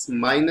x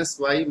minus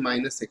y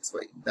minus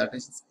xy. That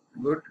is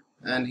good.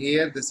 And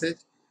here this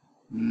is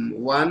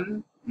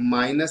 1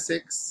 minus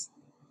x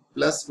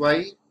plus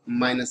y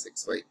minus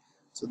xy.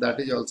 So that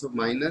is also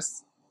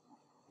minus,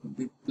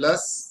 be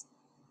plus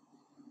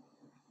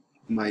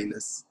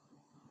minus.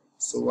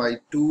 So y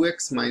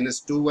 2x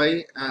minus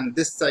 2y, and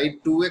this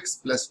side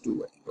 2x plus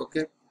 2y.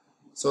 Okay.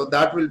 So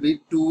that will be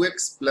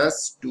 2x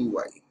plus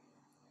 2y.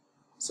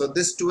 So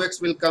this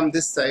 2x will come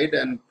this side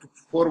and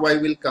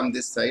 4y will come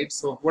this side.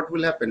 So what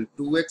will happen?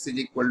 2x is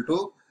equal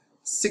to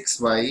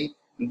 6y.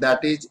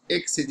 That is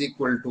x is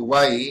equal to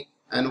y.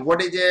 And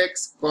what is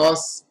x?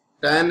 Cos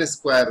tan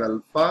square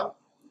alpha.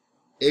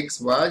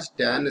 X was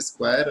tan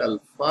square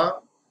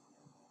alpha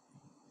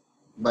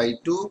by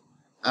 2.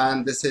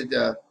 And this is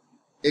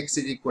x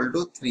is equal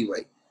to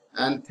 3y.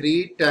 And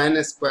 3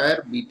 tan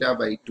square beta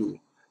by 2.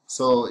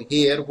 So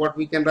here what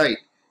we can write?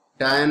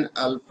 Tan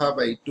alpha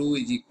by 2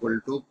 is equal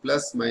to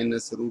plus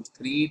minus root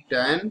 3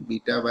 tan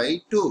beta by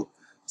 2.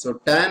 So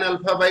tan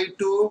alpha by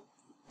 2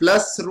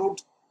 plus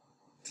root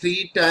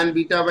 3 tan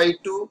beta by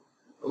 2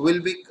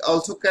 will be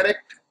also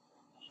correct,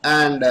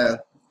 and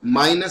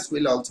minus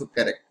will also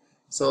correct.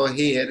 So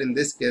here in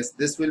this case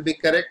this will be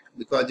correct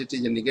because it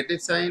is a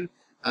negative sign,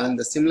 and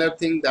the similar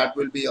thing that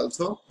will be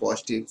also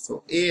positive.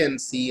 So A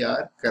and C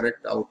are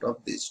correct out of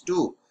these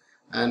two,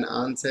 and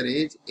answer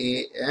is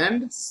A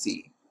and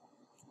C.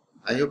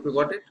 I hope you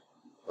got it.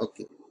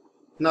 Okay.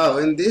 Now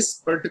in this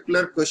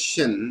particular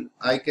question,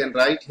 I can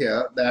write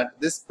here that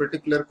this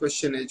particular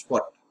question is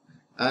what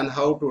and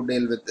how to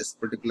deal with this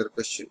particular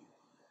question.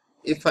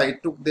 If I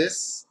took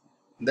this,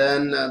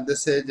 then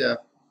this is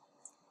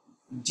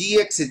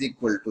gx is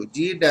equal to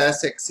g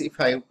dash x. If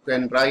I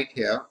can write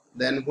here,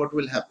 then what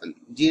will happen?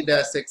 G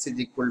dash x is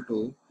equal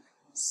to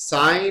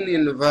sine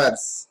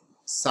inverse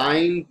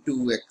sine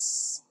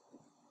 2x,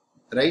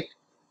 right,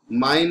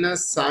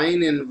 minus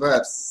sine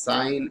inverse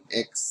sine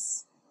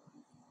x,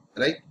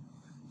 right?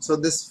 So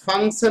this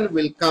function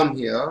will come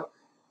here.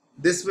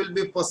 This will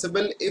be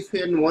possible if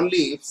and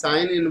only if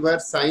sine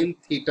inverse sine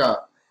theta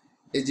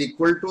is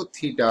equal to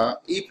theta,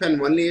 if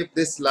and only if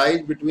this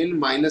lies between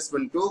minus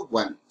 1 to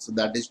 1. So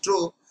that is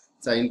true.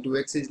 Sine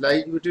 2x is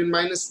lies between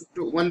minus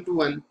 1 to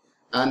 1,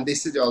 and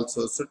this is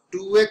also. So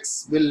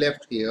 2x will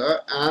left here,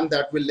 and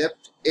that will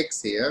left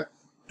x here.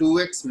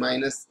 2x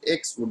minus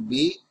x would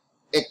be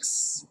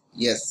x.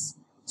 Yes.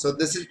 So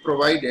this is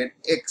provided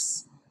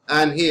x,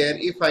 and here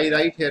if I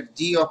write here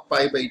g of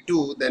pi by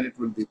 2, then it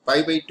will be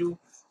pi by 2.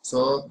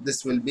 So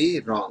this will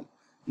be wrong.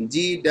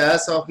 G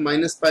dash of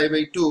minus pi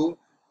by 2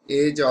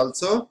 is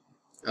also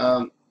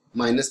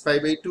minus pi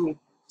by 2.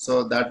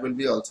 So that will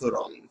be also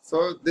wrong.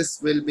 So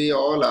this will be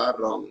all are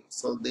wrong.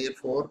 So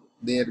therefore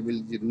there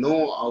will be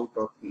no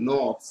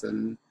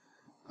option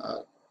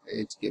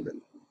is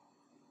given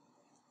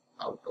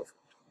out of it.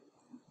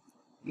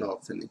 No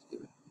option is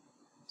given.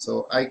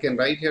 So I can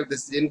write here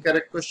this is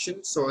incorrect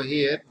question. So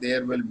here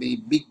there will be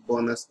big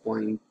bonus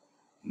point.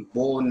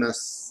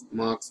 Bonus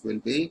marks will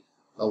be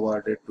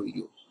awarded to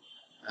you,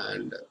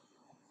 and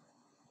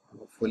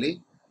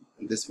hopefully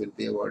this will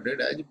be awarded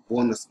as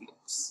bonus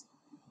marks.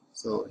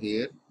 So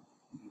here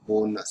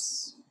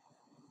bonus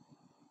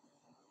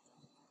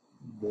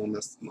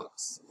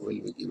marks will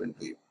be given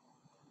to you.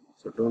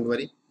 So don't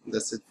worry,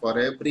 this is for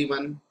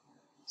everyone.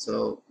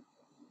 So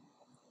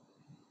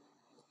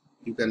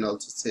you can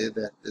also say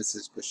that this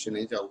is question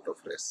is out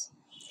of race.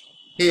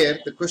 Here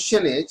the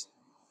question is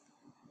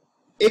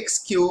x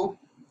cube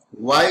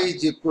y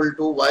is equal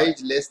to y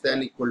is less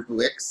than equal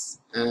to x,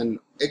 and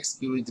x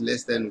cube is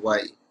less than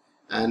y,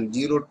 and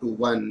 0 to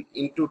 1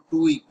 into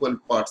two equal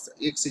parts.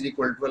 X is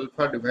equal to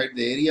alpha, divide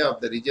the area of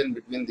the region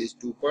between these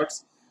two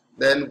parts,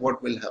 then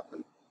what will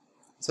happen?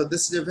 So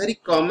this is a very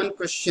common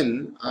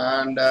question,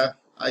 and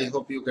I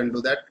hope you can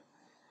do that.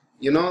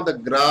 You know the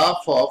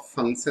graph of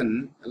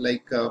function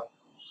like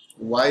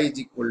y is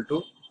equal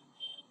to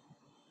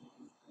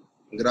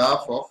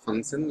graph of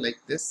function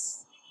like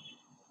this,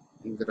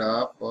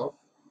 graph of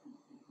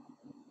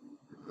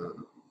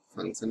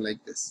function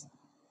like this.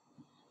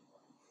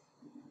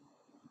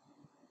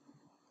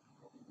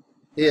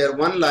 Here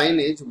one line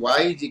is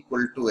y is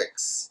equal to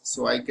x.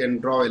 So I can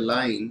draw a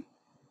line,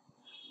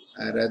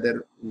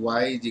 rather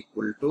y is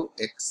equal to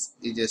x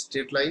is a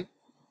straight line.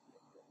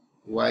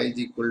 Y is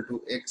equal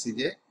to x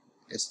is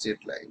a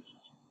straight line.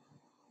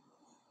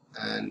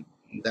 And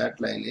that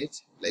line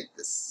is like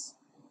this.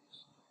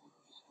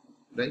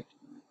 Right?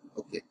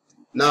 Okay.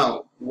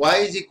 Now y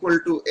is equal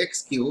to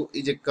x cube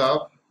is a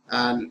curve,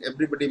 and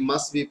everybody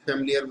must be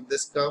familiar with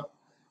this curve,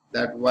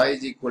 that y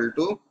is equal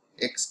to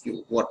x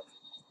cube.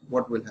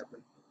 What will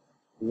happen?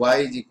 Y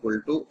is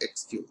equal to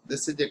x cube.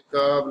 This is a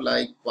curve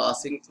like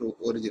passing through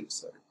origin.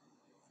 Sorry.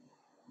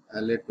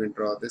 Let me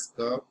draw this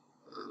curve.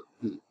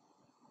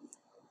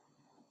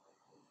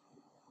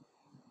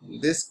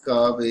 This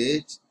curve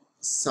is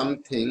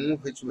something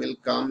which will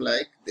come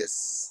like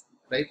this,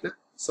 right now.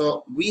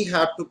 So we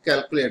have to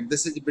calculate,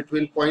 this is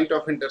between point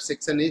of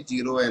intersection is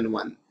 0 and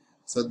 1.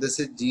 So this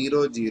is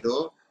 0,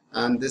 0,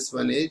 and this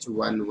one is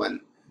 1,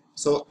 1.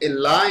 So a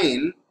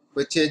line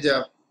which is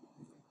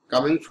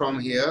coming from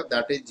here,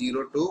 that is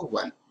 0 to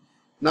 1.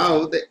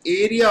 Now the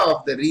area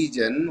of the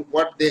region,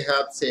 what they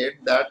have said,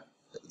 that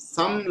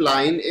some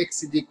line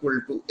x is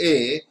equal to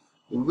a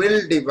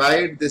will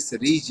divide this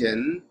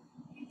region,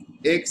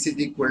 x is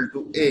equal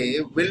to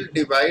a will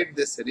divide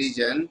this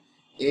region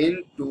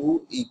in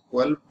two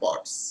equal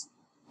parts.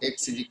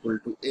 X is equal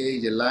to a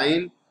is a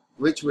line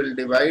which will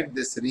divide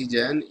this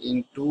region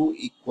in two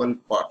equal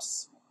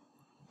parts,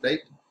 right?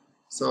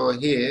 So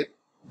here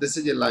this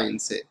is a line,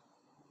 say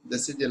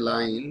this is a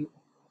line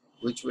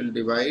which will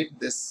divide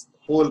this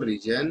whole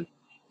region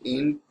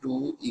in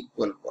two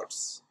equal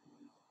parts.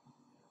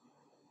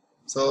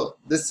 So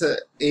this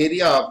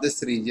area of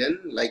this region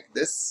like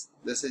this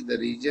is the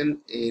region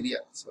area.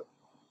 So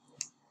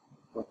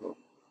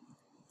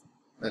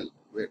well,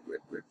 wait.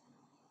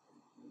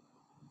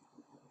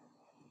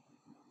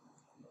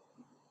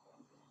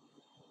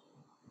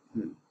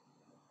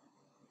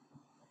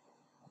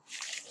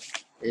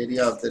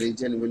 Area of the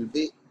region will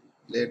be,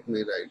 let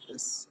me write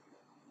this.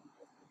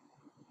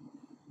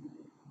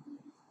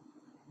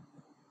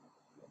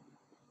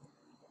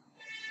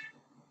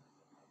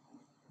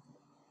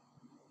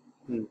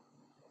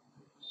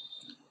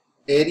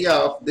 Area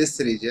of this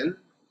region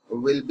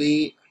will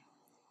be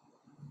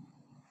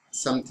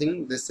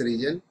something, this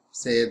region,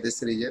 say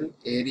this region,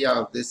 area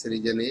of this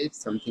region is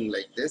something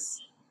like this,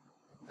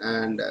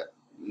 and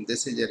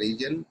this is a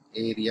region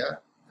area,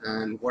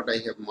 and what I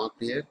have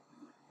marked here,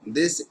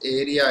 this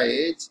area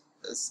is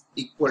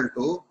equal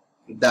to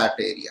that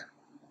area.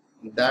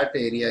 That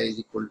area is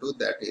equal to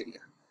that area,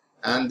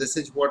 and this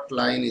is what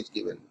line is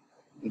given,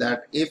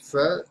 that if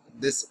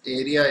this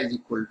area is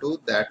equal to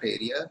that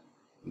area,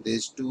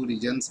 these two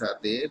regions are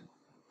there,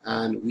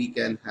 and we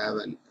can have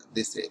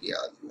this area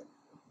as well.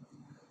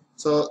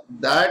 So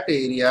that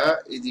area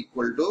is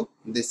equal to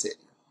this area.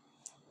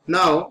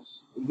 Now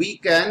we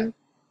can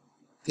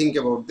think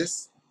about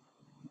this.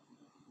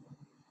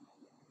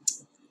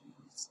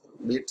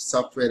 Bit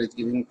software is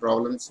giving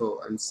problems,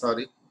 so I'm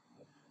sorry.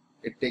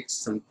 It takes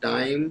some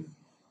time.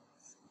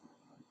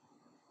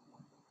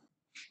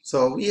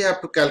 So we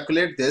have to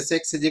calculate this.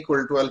 X is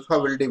equal to alpha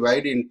will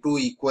divide in two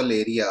equal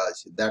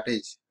areas, that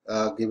is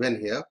given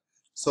here.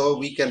 So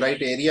we can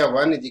write area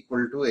 1 is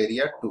equal to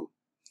area 2.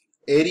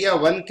 Area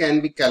 1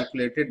 can be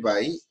calculated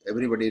by,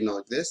 everybody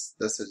knows this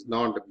is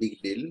not a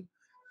big deal.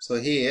 So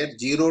here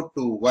 0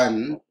 to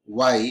 1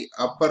 y,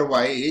 upper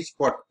y is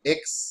what?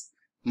 X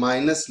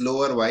minus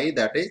lower y,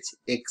 that is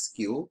x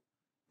cube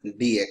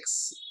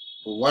dx.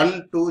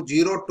 1 to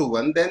 0 to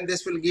 1, then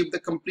this will give the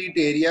complete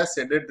area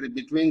shaded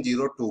between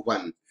 0 to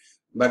 1.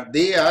 But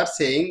they are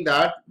saying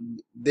that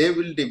they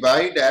will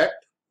divide at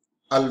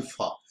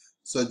alpha.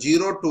 So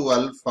 0 to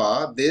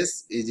alpha,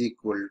 this is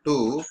equal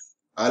to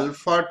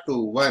alpha to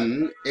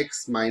 1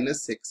 x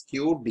minus x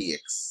cube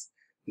dx.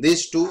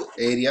 These two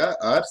area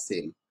are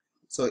same.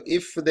 So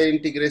if the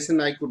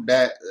integration I could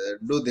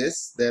do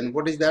this, then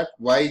what is that?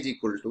 Y is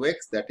equal to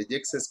x, that is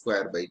x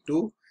square by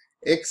 2,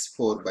 x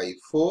 4 by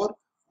 4.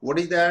 What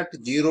is that?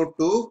 0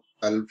 to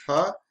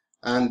alpha,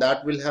 and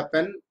that will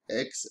happen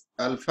x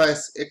alpha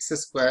is x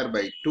square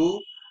by 2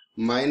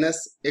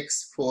 minus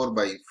x 4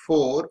 by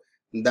 4,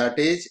 that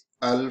is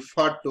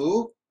alpha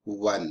to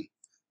 1.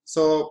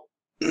 So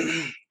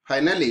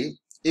finally,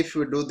 if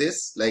we do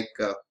this like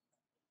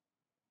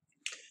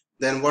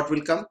then what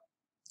will come?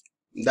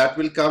 That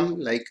will come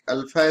like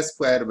alpha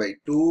square by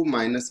 2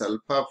 minus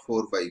alpha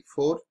 4 by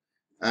 4,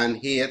 and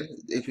here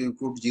if you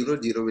put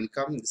 0, 0 will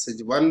come. This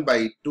is 1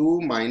 by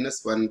 2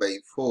 minus 1 by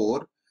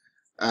 4,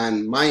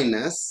 and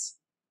minus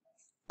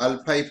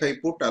alpha, if I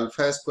put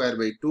alpha square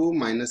by 2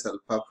 minus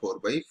alpha 4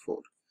 by 4.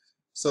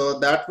 So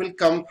that will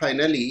come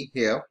finally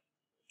here,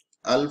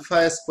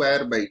 alpha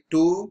square by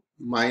 2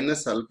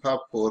 minus alpha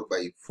 4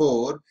 by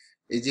 4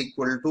 is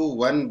equal to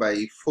 1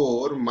 by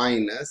 4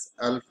 minus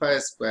alpha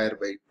square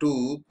by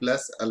 2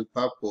 plus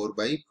alpha 4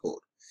 by 4.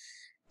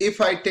 If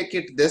I take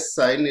it this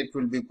side, it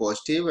will be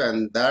positive,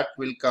 and that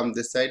will come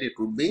this side, it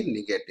would be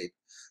negative.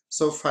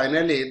 So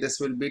finally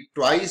this will be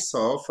twice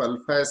of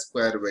alpha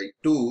square by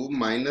 2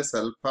 minus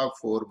alpha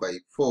 4 by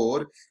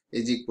 4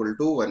 is equal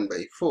to 1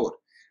 by 4.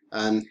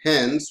 And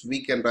hence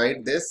we can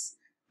write this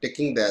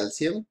taking the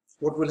LCM.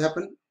 What will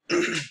happen?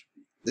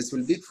 This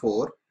will be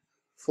 4.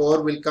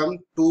 4 will come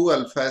 2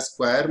 alpha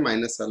square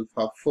minus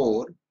alpha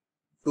 4.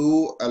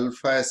 2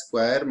 alpha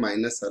square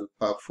minus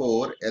alpha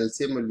 4.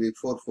 LCM will be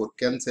 4. 4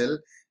 cancel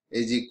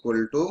is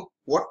equal to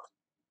what?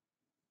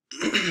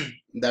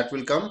 That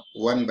will come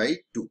 1 by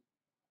 2.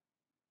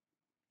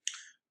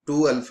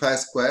 2 alpha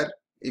square,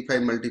 if I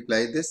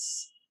multiply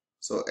this,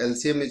 so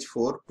LCM is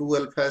 4. 2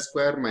 alpha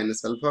square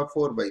minus alpha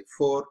 4 by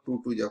 4.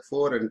 2 to the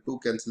 4 and 2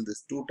 cancel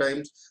this 2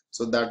 times.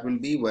 So that will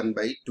be 1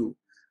 by 2,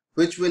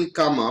 which will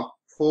come up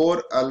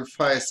 4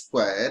 alpha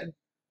square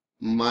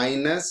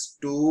minus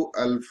 2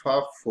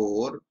 alpha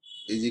 4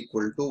 is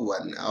equal to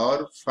 1,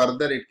 or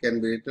further it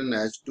can be written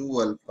as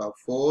 2 alpha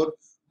 4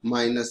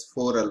 minus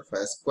 4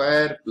 alpha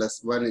square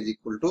plus 1 is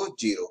equal to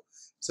 0.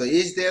 So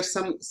is there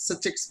some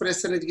such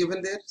expression is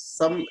given there?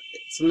 Some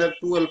similar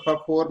 2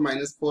 alpha 4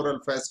 minus 4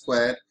 alpha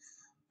square,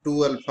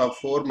 2 alpha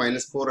 4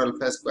 minus 4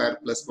 alpha square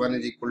plus 1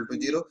 is equal to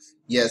 0.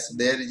 Yes,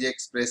 there is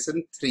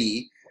expression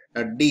 3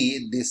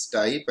 D this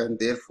type, and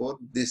therefore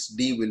this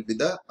D will be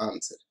the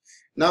answer.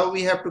 Now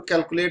we have to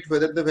calculate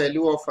whether the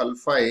value of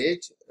alpha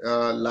h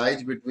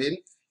lies between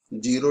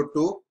 0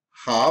 to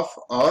half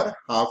or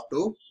half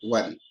to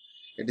 1.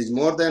 It is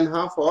more than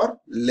half or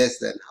less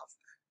than half.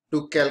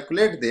 To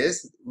calculate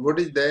this, what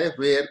is the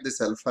where this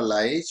alpha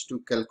lies? To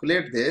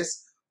calculate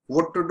this,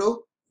 what to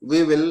do?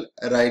 We will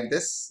write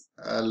this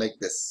like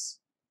this.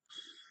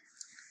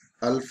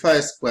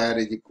 Alpha square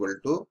is equal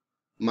to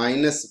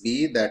minus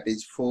b, that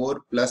is 4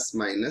 plus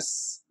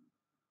minus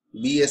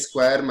b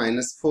square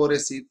minus 4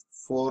 is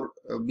 4,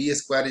 b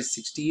square is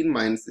 16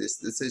 minus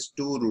this is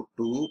 2 root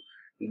 2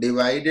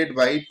 divided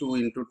by 2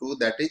 into 2,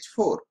 that is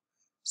 4.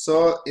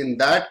 So in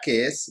that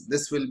case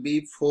this will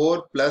be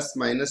 4 plus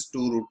minus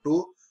 2 root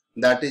 2,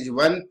 that is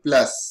 1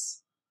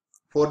 plus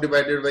 4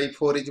 divided by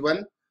 4 is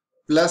 1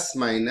 plus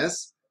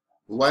minus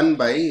 1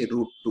 by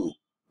root 2.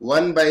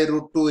 1 by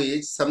root 2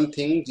 is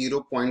something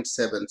 0.7.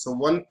 So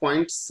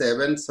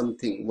 1.7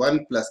 something,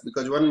 1 plus,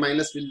 because 1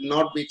 minus will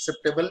not be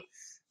acceptable.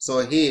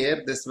 So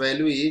here this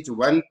value is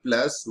 1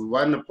 plus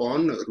 1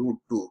 upon root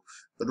 2.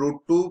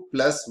 Root 2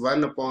 plus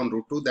 1 upon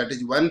root 2, that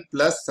is 1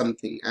 plus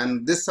something.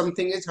 And this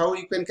something is, how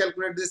you can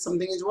calculate this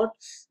something is what?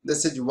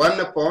 This is 1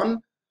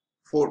 upon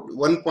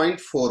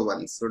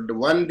 1.41. So the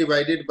 1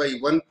 divided by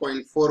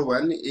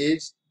 1.41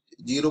 is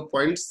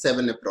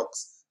 0.7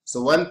 approx.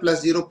 So 1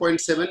 plus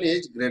 0.7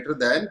 is greater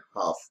than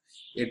half.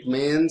 It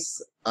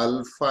means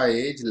alpha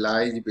age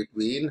lies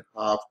between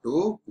half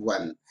to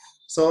 1.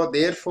 So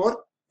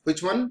therefore,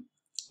 which one?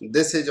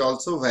 This is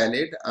also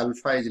valid.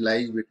 Alpha age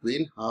lies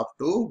between half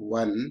to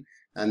 1,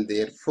 and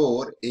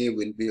therefore A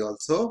will be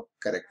also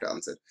correct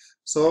answer.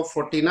 So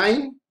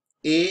 49,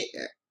 A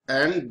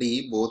and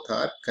D both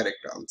are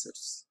correct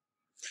answers.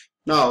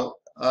 Now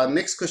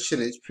next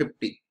question is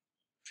 50.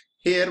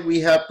 Here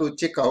we have to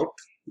check out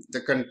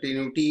the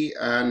continuity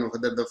and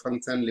whether the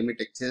function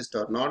limit exists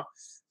or not.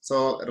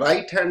 So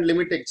right hand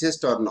limit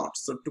exists or not.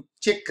 So to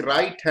check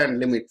right hand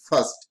limit,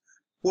 first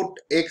put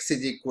x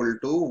is equal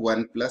to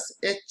 1 plus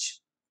h,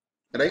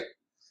 right?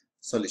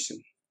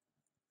 Solution.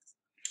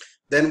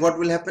 Then what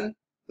will happen?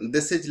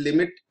 This is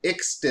limit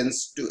x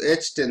tends to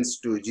h tends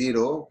to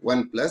 0,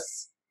 1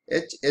 plus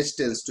h, h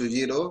tends to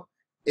 0.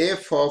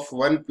 F of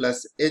 1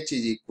 plus h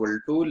is equal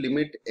to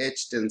limit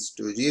h tends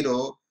to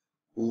 0,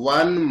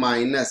 1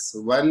 minus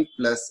 1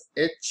 plus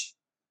h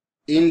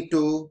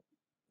into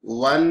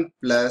 1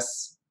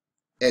 plus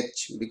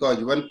h,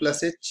 because 1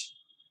 plus h,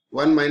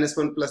 1 minus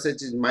 1 plus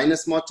h is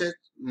minus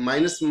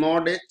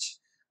mod h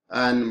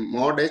and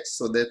mod h,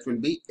 so that will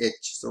be h.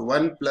 So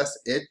 1 plus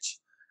h,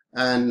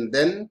 and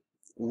then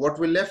what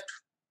will left?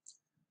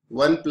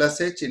 1 plus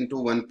h into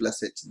 1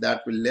 plus h,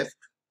 that will left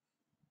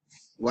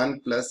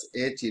 1 plus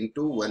h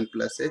into 1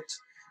 plus h,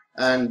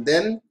 and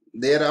then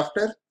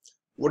thereafter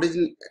what is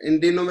in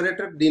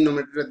denominator?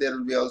 Denominator there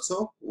will be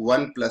also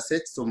 1 plus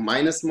h, so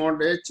minus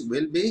mod h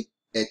will be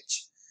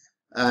h,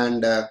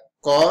 and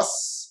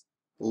cos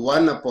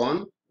 1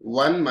 upon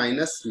 1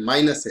 minus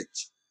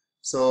h.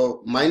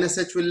 So minus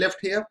h will left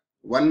here,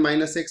 1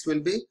 minus x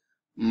will be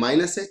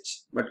minus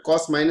h, but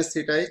cos minus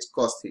theta is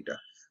cos theta,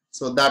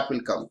 so that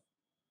will come.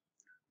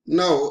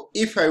 Now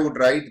if I would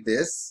write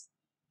this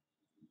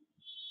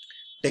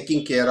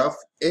taking care of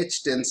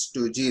h tends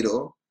to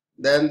 0,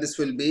 then this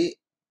will be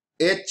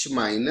h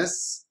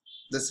minus,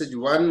 this is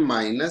 1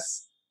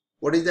 minus,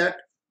 what is that?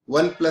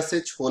 1 plus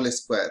h whole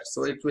square.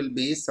 So it will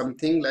be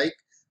something like,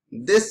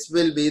 this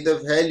will be the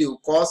value,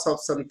 cos of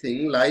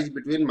something lies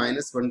between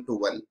minus 1 to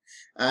 1,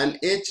 and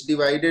h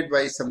divided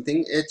by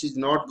something, h is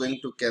not going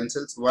to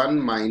cancel,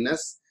 1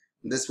 minus,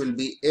 this will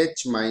be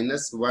h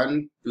minus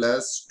 1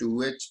 plus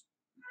 2h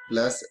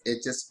plus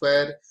h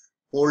square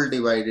whole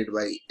divided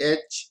by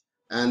h,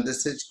 and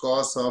this is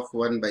cos of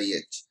 1 by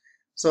h.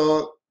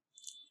 So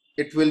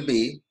it will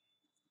be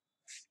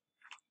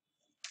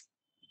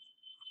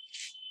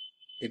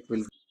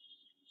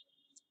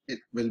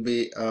it will be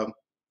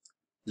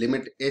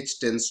limit h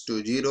tends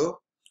to 0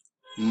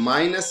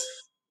 minus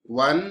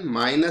 1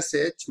 minus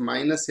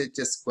h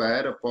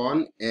square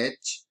upon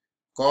h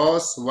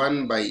cos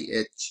 1 by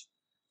h.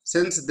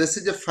 Since this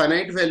is a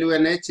finite value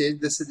and h is,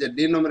 this is a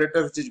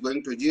denominator which is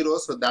going to 0,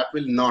 so that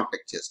will not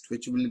exist,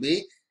 which will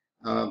be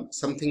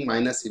something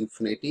minus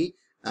infinity,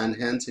 and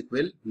hence it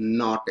will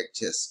not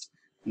exist,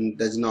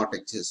 does not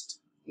exist,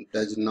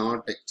 does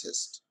not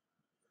exist.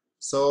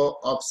 So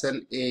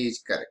option A is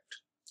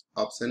correct.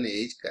 Option A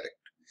is correct.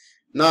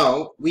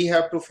 Now we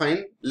have to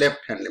find left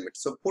hand limit.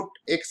 So put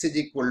x is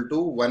equal to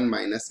 1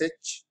 minus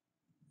h,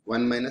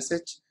 1 minus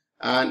h,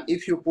 and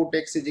if you put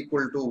x is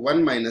equal to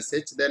 1 minus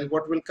h, then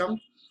what will come?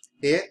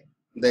 Here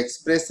the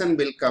expression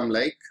will come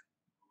like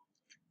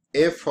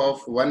f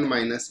of 1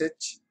 minus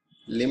h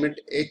limit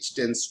h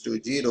tends to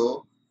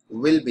 0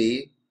 will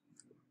be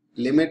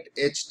limit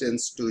h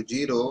tends to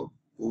 0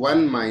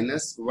 1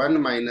 minus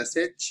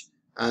h,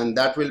 and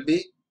that will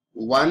be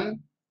 1.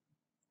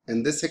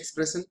 In this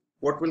expression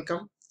what will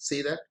come?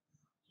 See that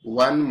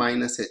 1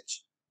 minus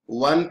h,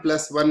 1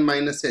 plus 1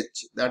 minus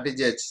h, that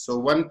is h, so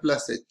 1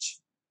 plus h,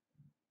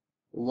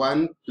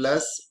 1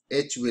 plus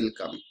h will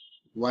come,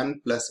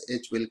 1 plus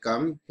h will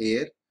come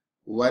here,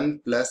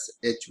 1 plus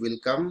h will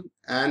come,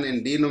 and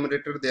in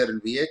denominator there will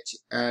be h,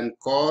 and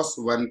cos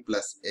 1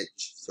 plus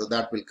h, so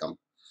that will come.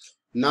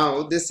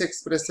 Now this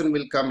expression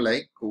will come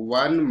like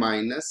 1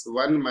 minus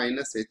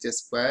h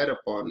square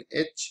upon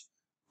h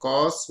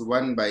cos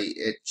 1 by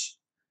h,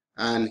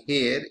 and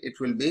here it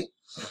will be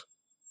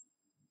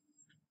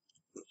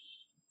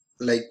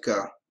like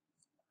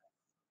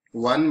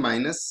 1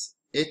 minus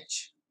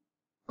h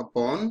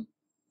upon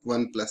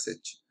 1 plus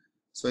h.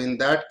 So in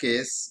that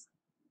case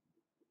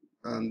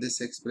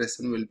this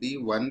expression will be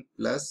 1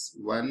 plus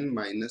 1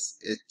 minus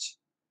h.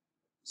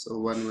 So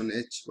 1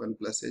 h, 1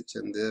 plus h,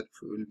 and there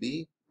will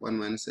be 1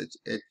 minus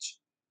h.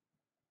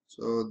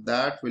 So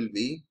that will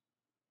be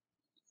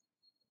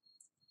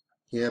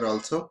here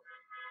also.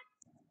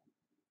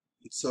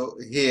 So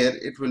here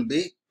it will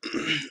be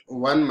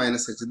 1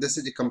 minus h. This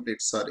is a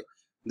complete, sorry,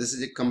 this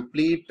is a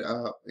complete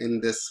in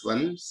this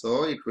one.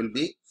 So it will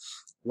be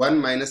 1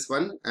 minus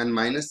 1 and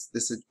minus,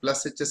 this is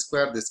plus h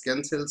square, this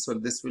cancels, so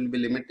this will be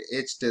limit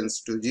h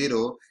tends to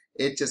 0,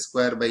 h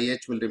square by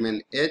h will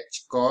remain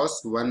h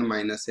cos 1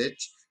 minus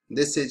h.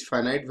 This is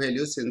finite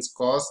value, since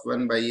cos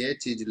 1 by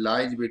h is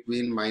lies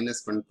between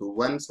minus 1 to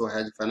 1, so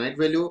has finite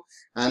value,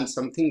 and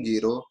something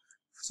 0,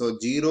 so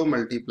 0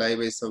 multiplied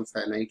by some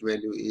finite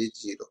value is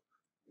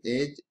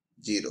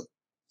 0.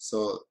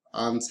 So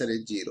answer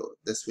is 0.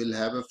 This will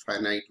have a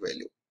finite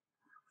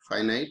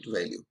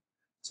value.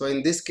 So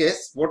in this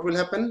case what will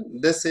happen?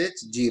 This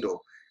is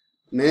 0,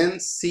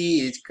 means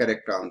C is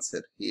correct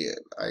answer here.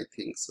 I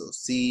think so.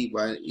 C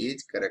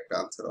is correct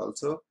answer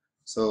also.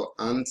 So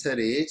answer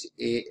is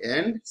A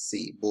and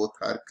C, both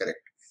are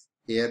correct.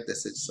 Here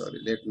this is, sorry,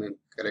 let me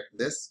correct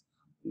this.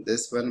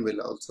 This one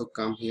will also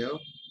come here,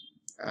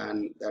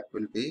 and that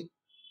will be,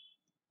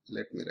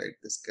 let me write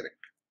this correct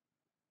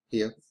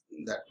here,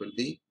 that will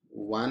be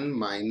 1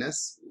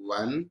 minus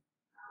 1,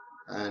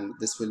 and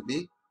this will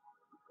be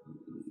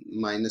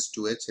minus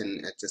 2h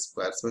and h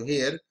square. So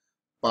here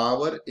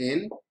power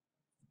in,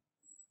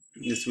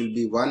 this will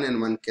be 1 and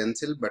 1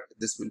 cancel, but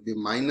this will be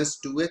minus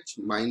 2h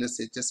minus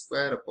h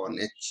square upon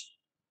h.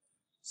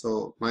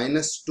 So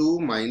minus 2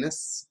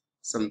 minus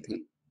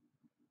something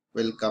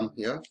will come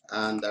here,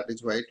 and that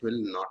is why it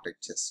will not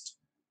exist.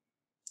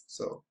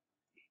 So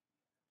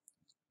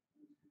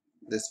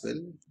this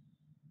will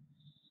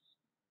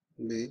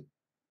be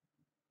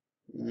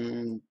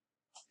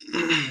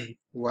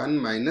 1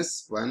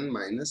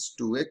 minus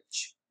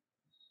 2h,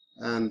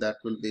 and that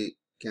will be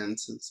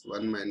cancels,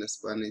 1 minus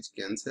 1 is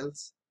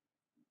cancels,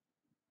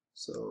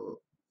 so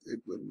it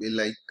will be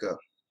like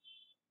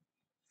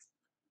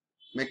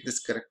make this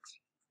correct.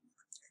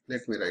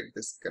 Let me write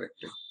this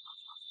correctly.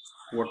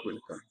 What will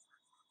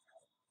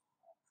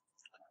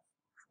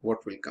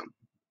come?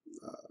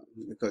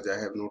 Because I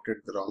have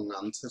noted the wrong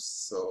answers,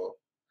 so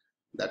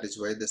that is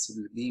why this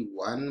will be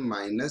 1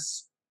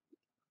 minus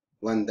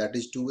 1, that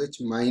is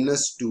 2h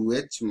minus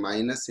 2h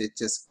minus h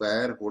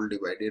square whole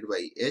divided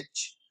by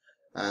h,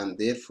 and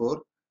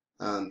therefore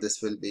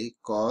this will be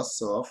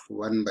cos of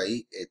 1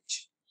 by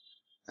h.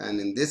 And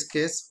in this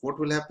case what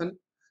will happen?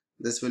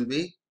 This will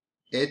be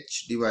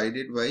h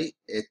divided by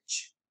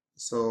h.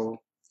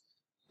 So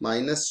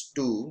minus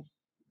 2,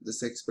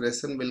 this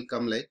expression will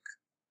come like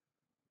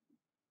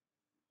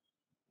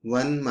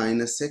 1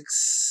 minus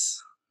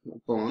x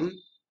upon,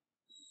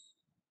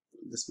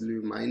 this will be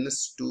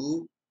minus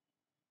 2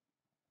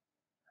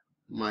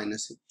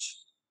 minus h,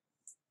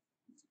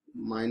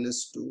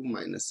 minus 2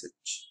 minus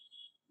h.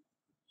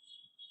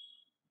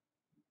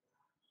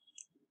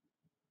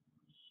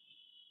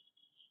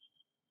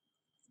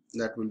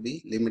 That will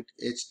be limit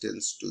h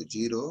tends to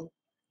 0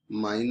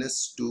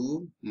 minus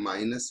 2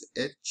 minus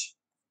h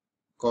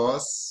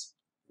cos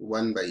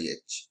 1 by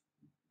h,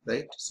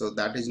 right? So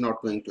that is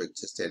not going to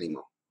exist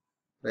anymore,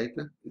 right?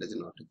 Now it does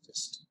not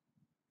exist.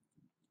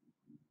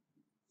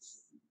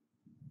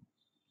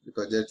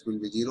 because h will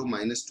be 0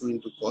 minus 2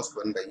 into cos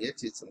 1 by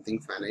h is something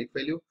finite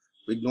value.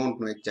 We don't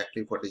know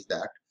exactly what is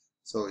that,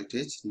 so it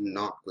is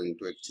not going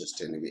to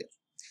exist anywhere.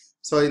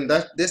 So in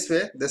this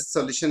way this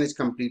solution is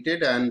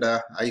completed, and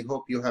I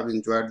hope you have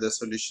enjoyed the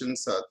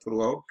solutions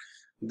throughout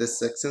this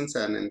sections,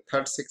 and in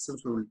third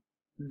sections we will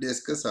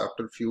discuss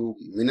after few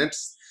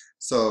minutes.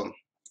 So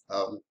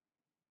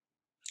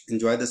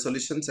enjoy the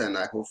solutions, and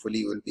I hopefully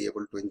you will be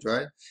able to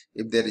enjoy.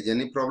 If there is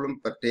any problem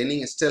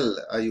pertaining still,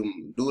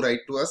 you do write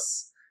to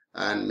us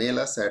and mail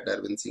us at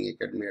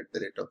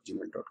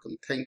arvindsingacademy@gmail.com. Thank you.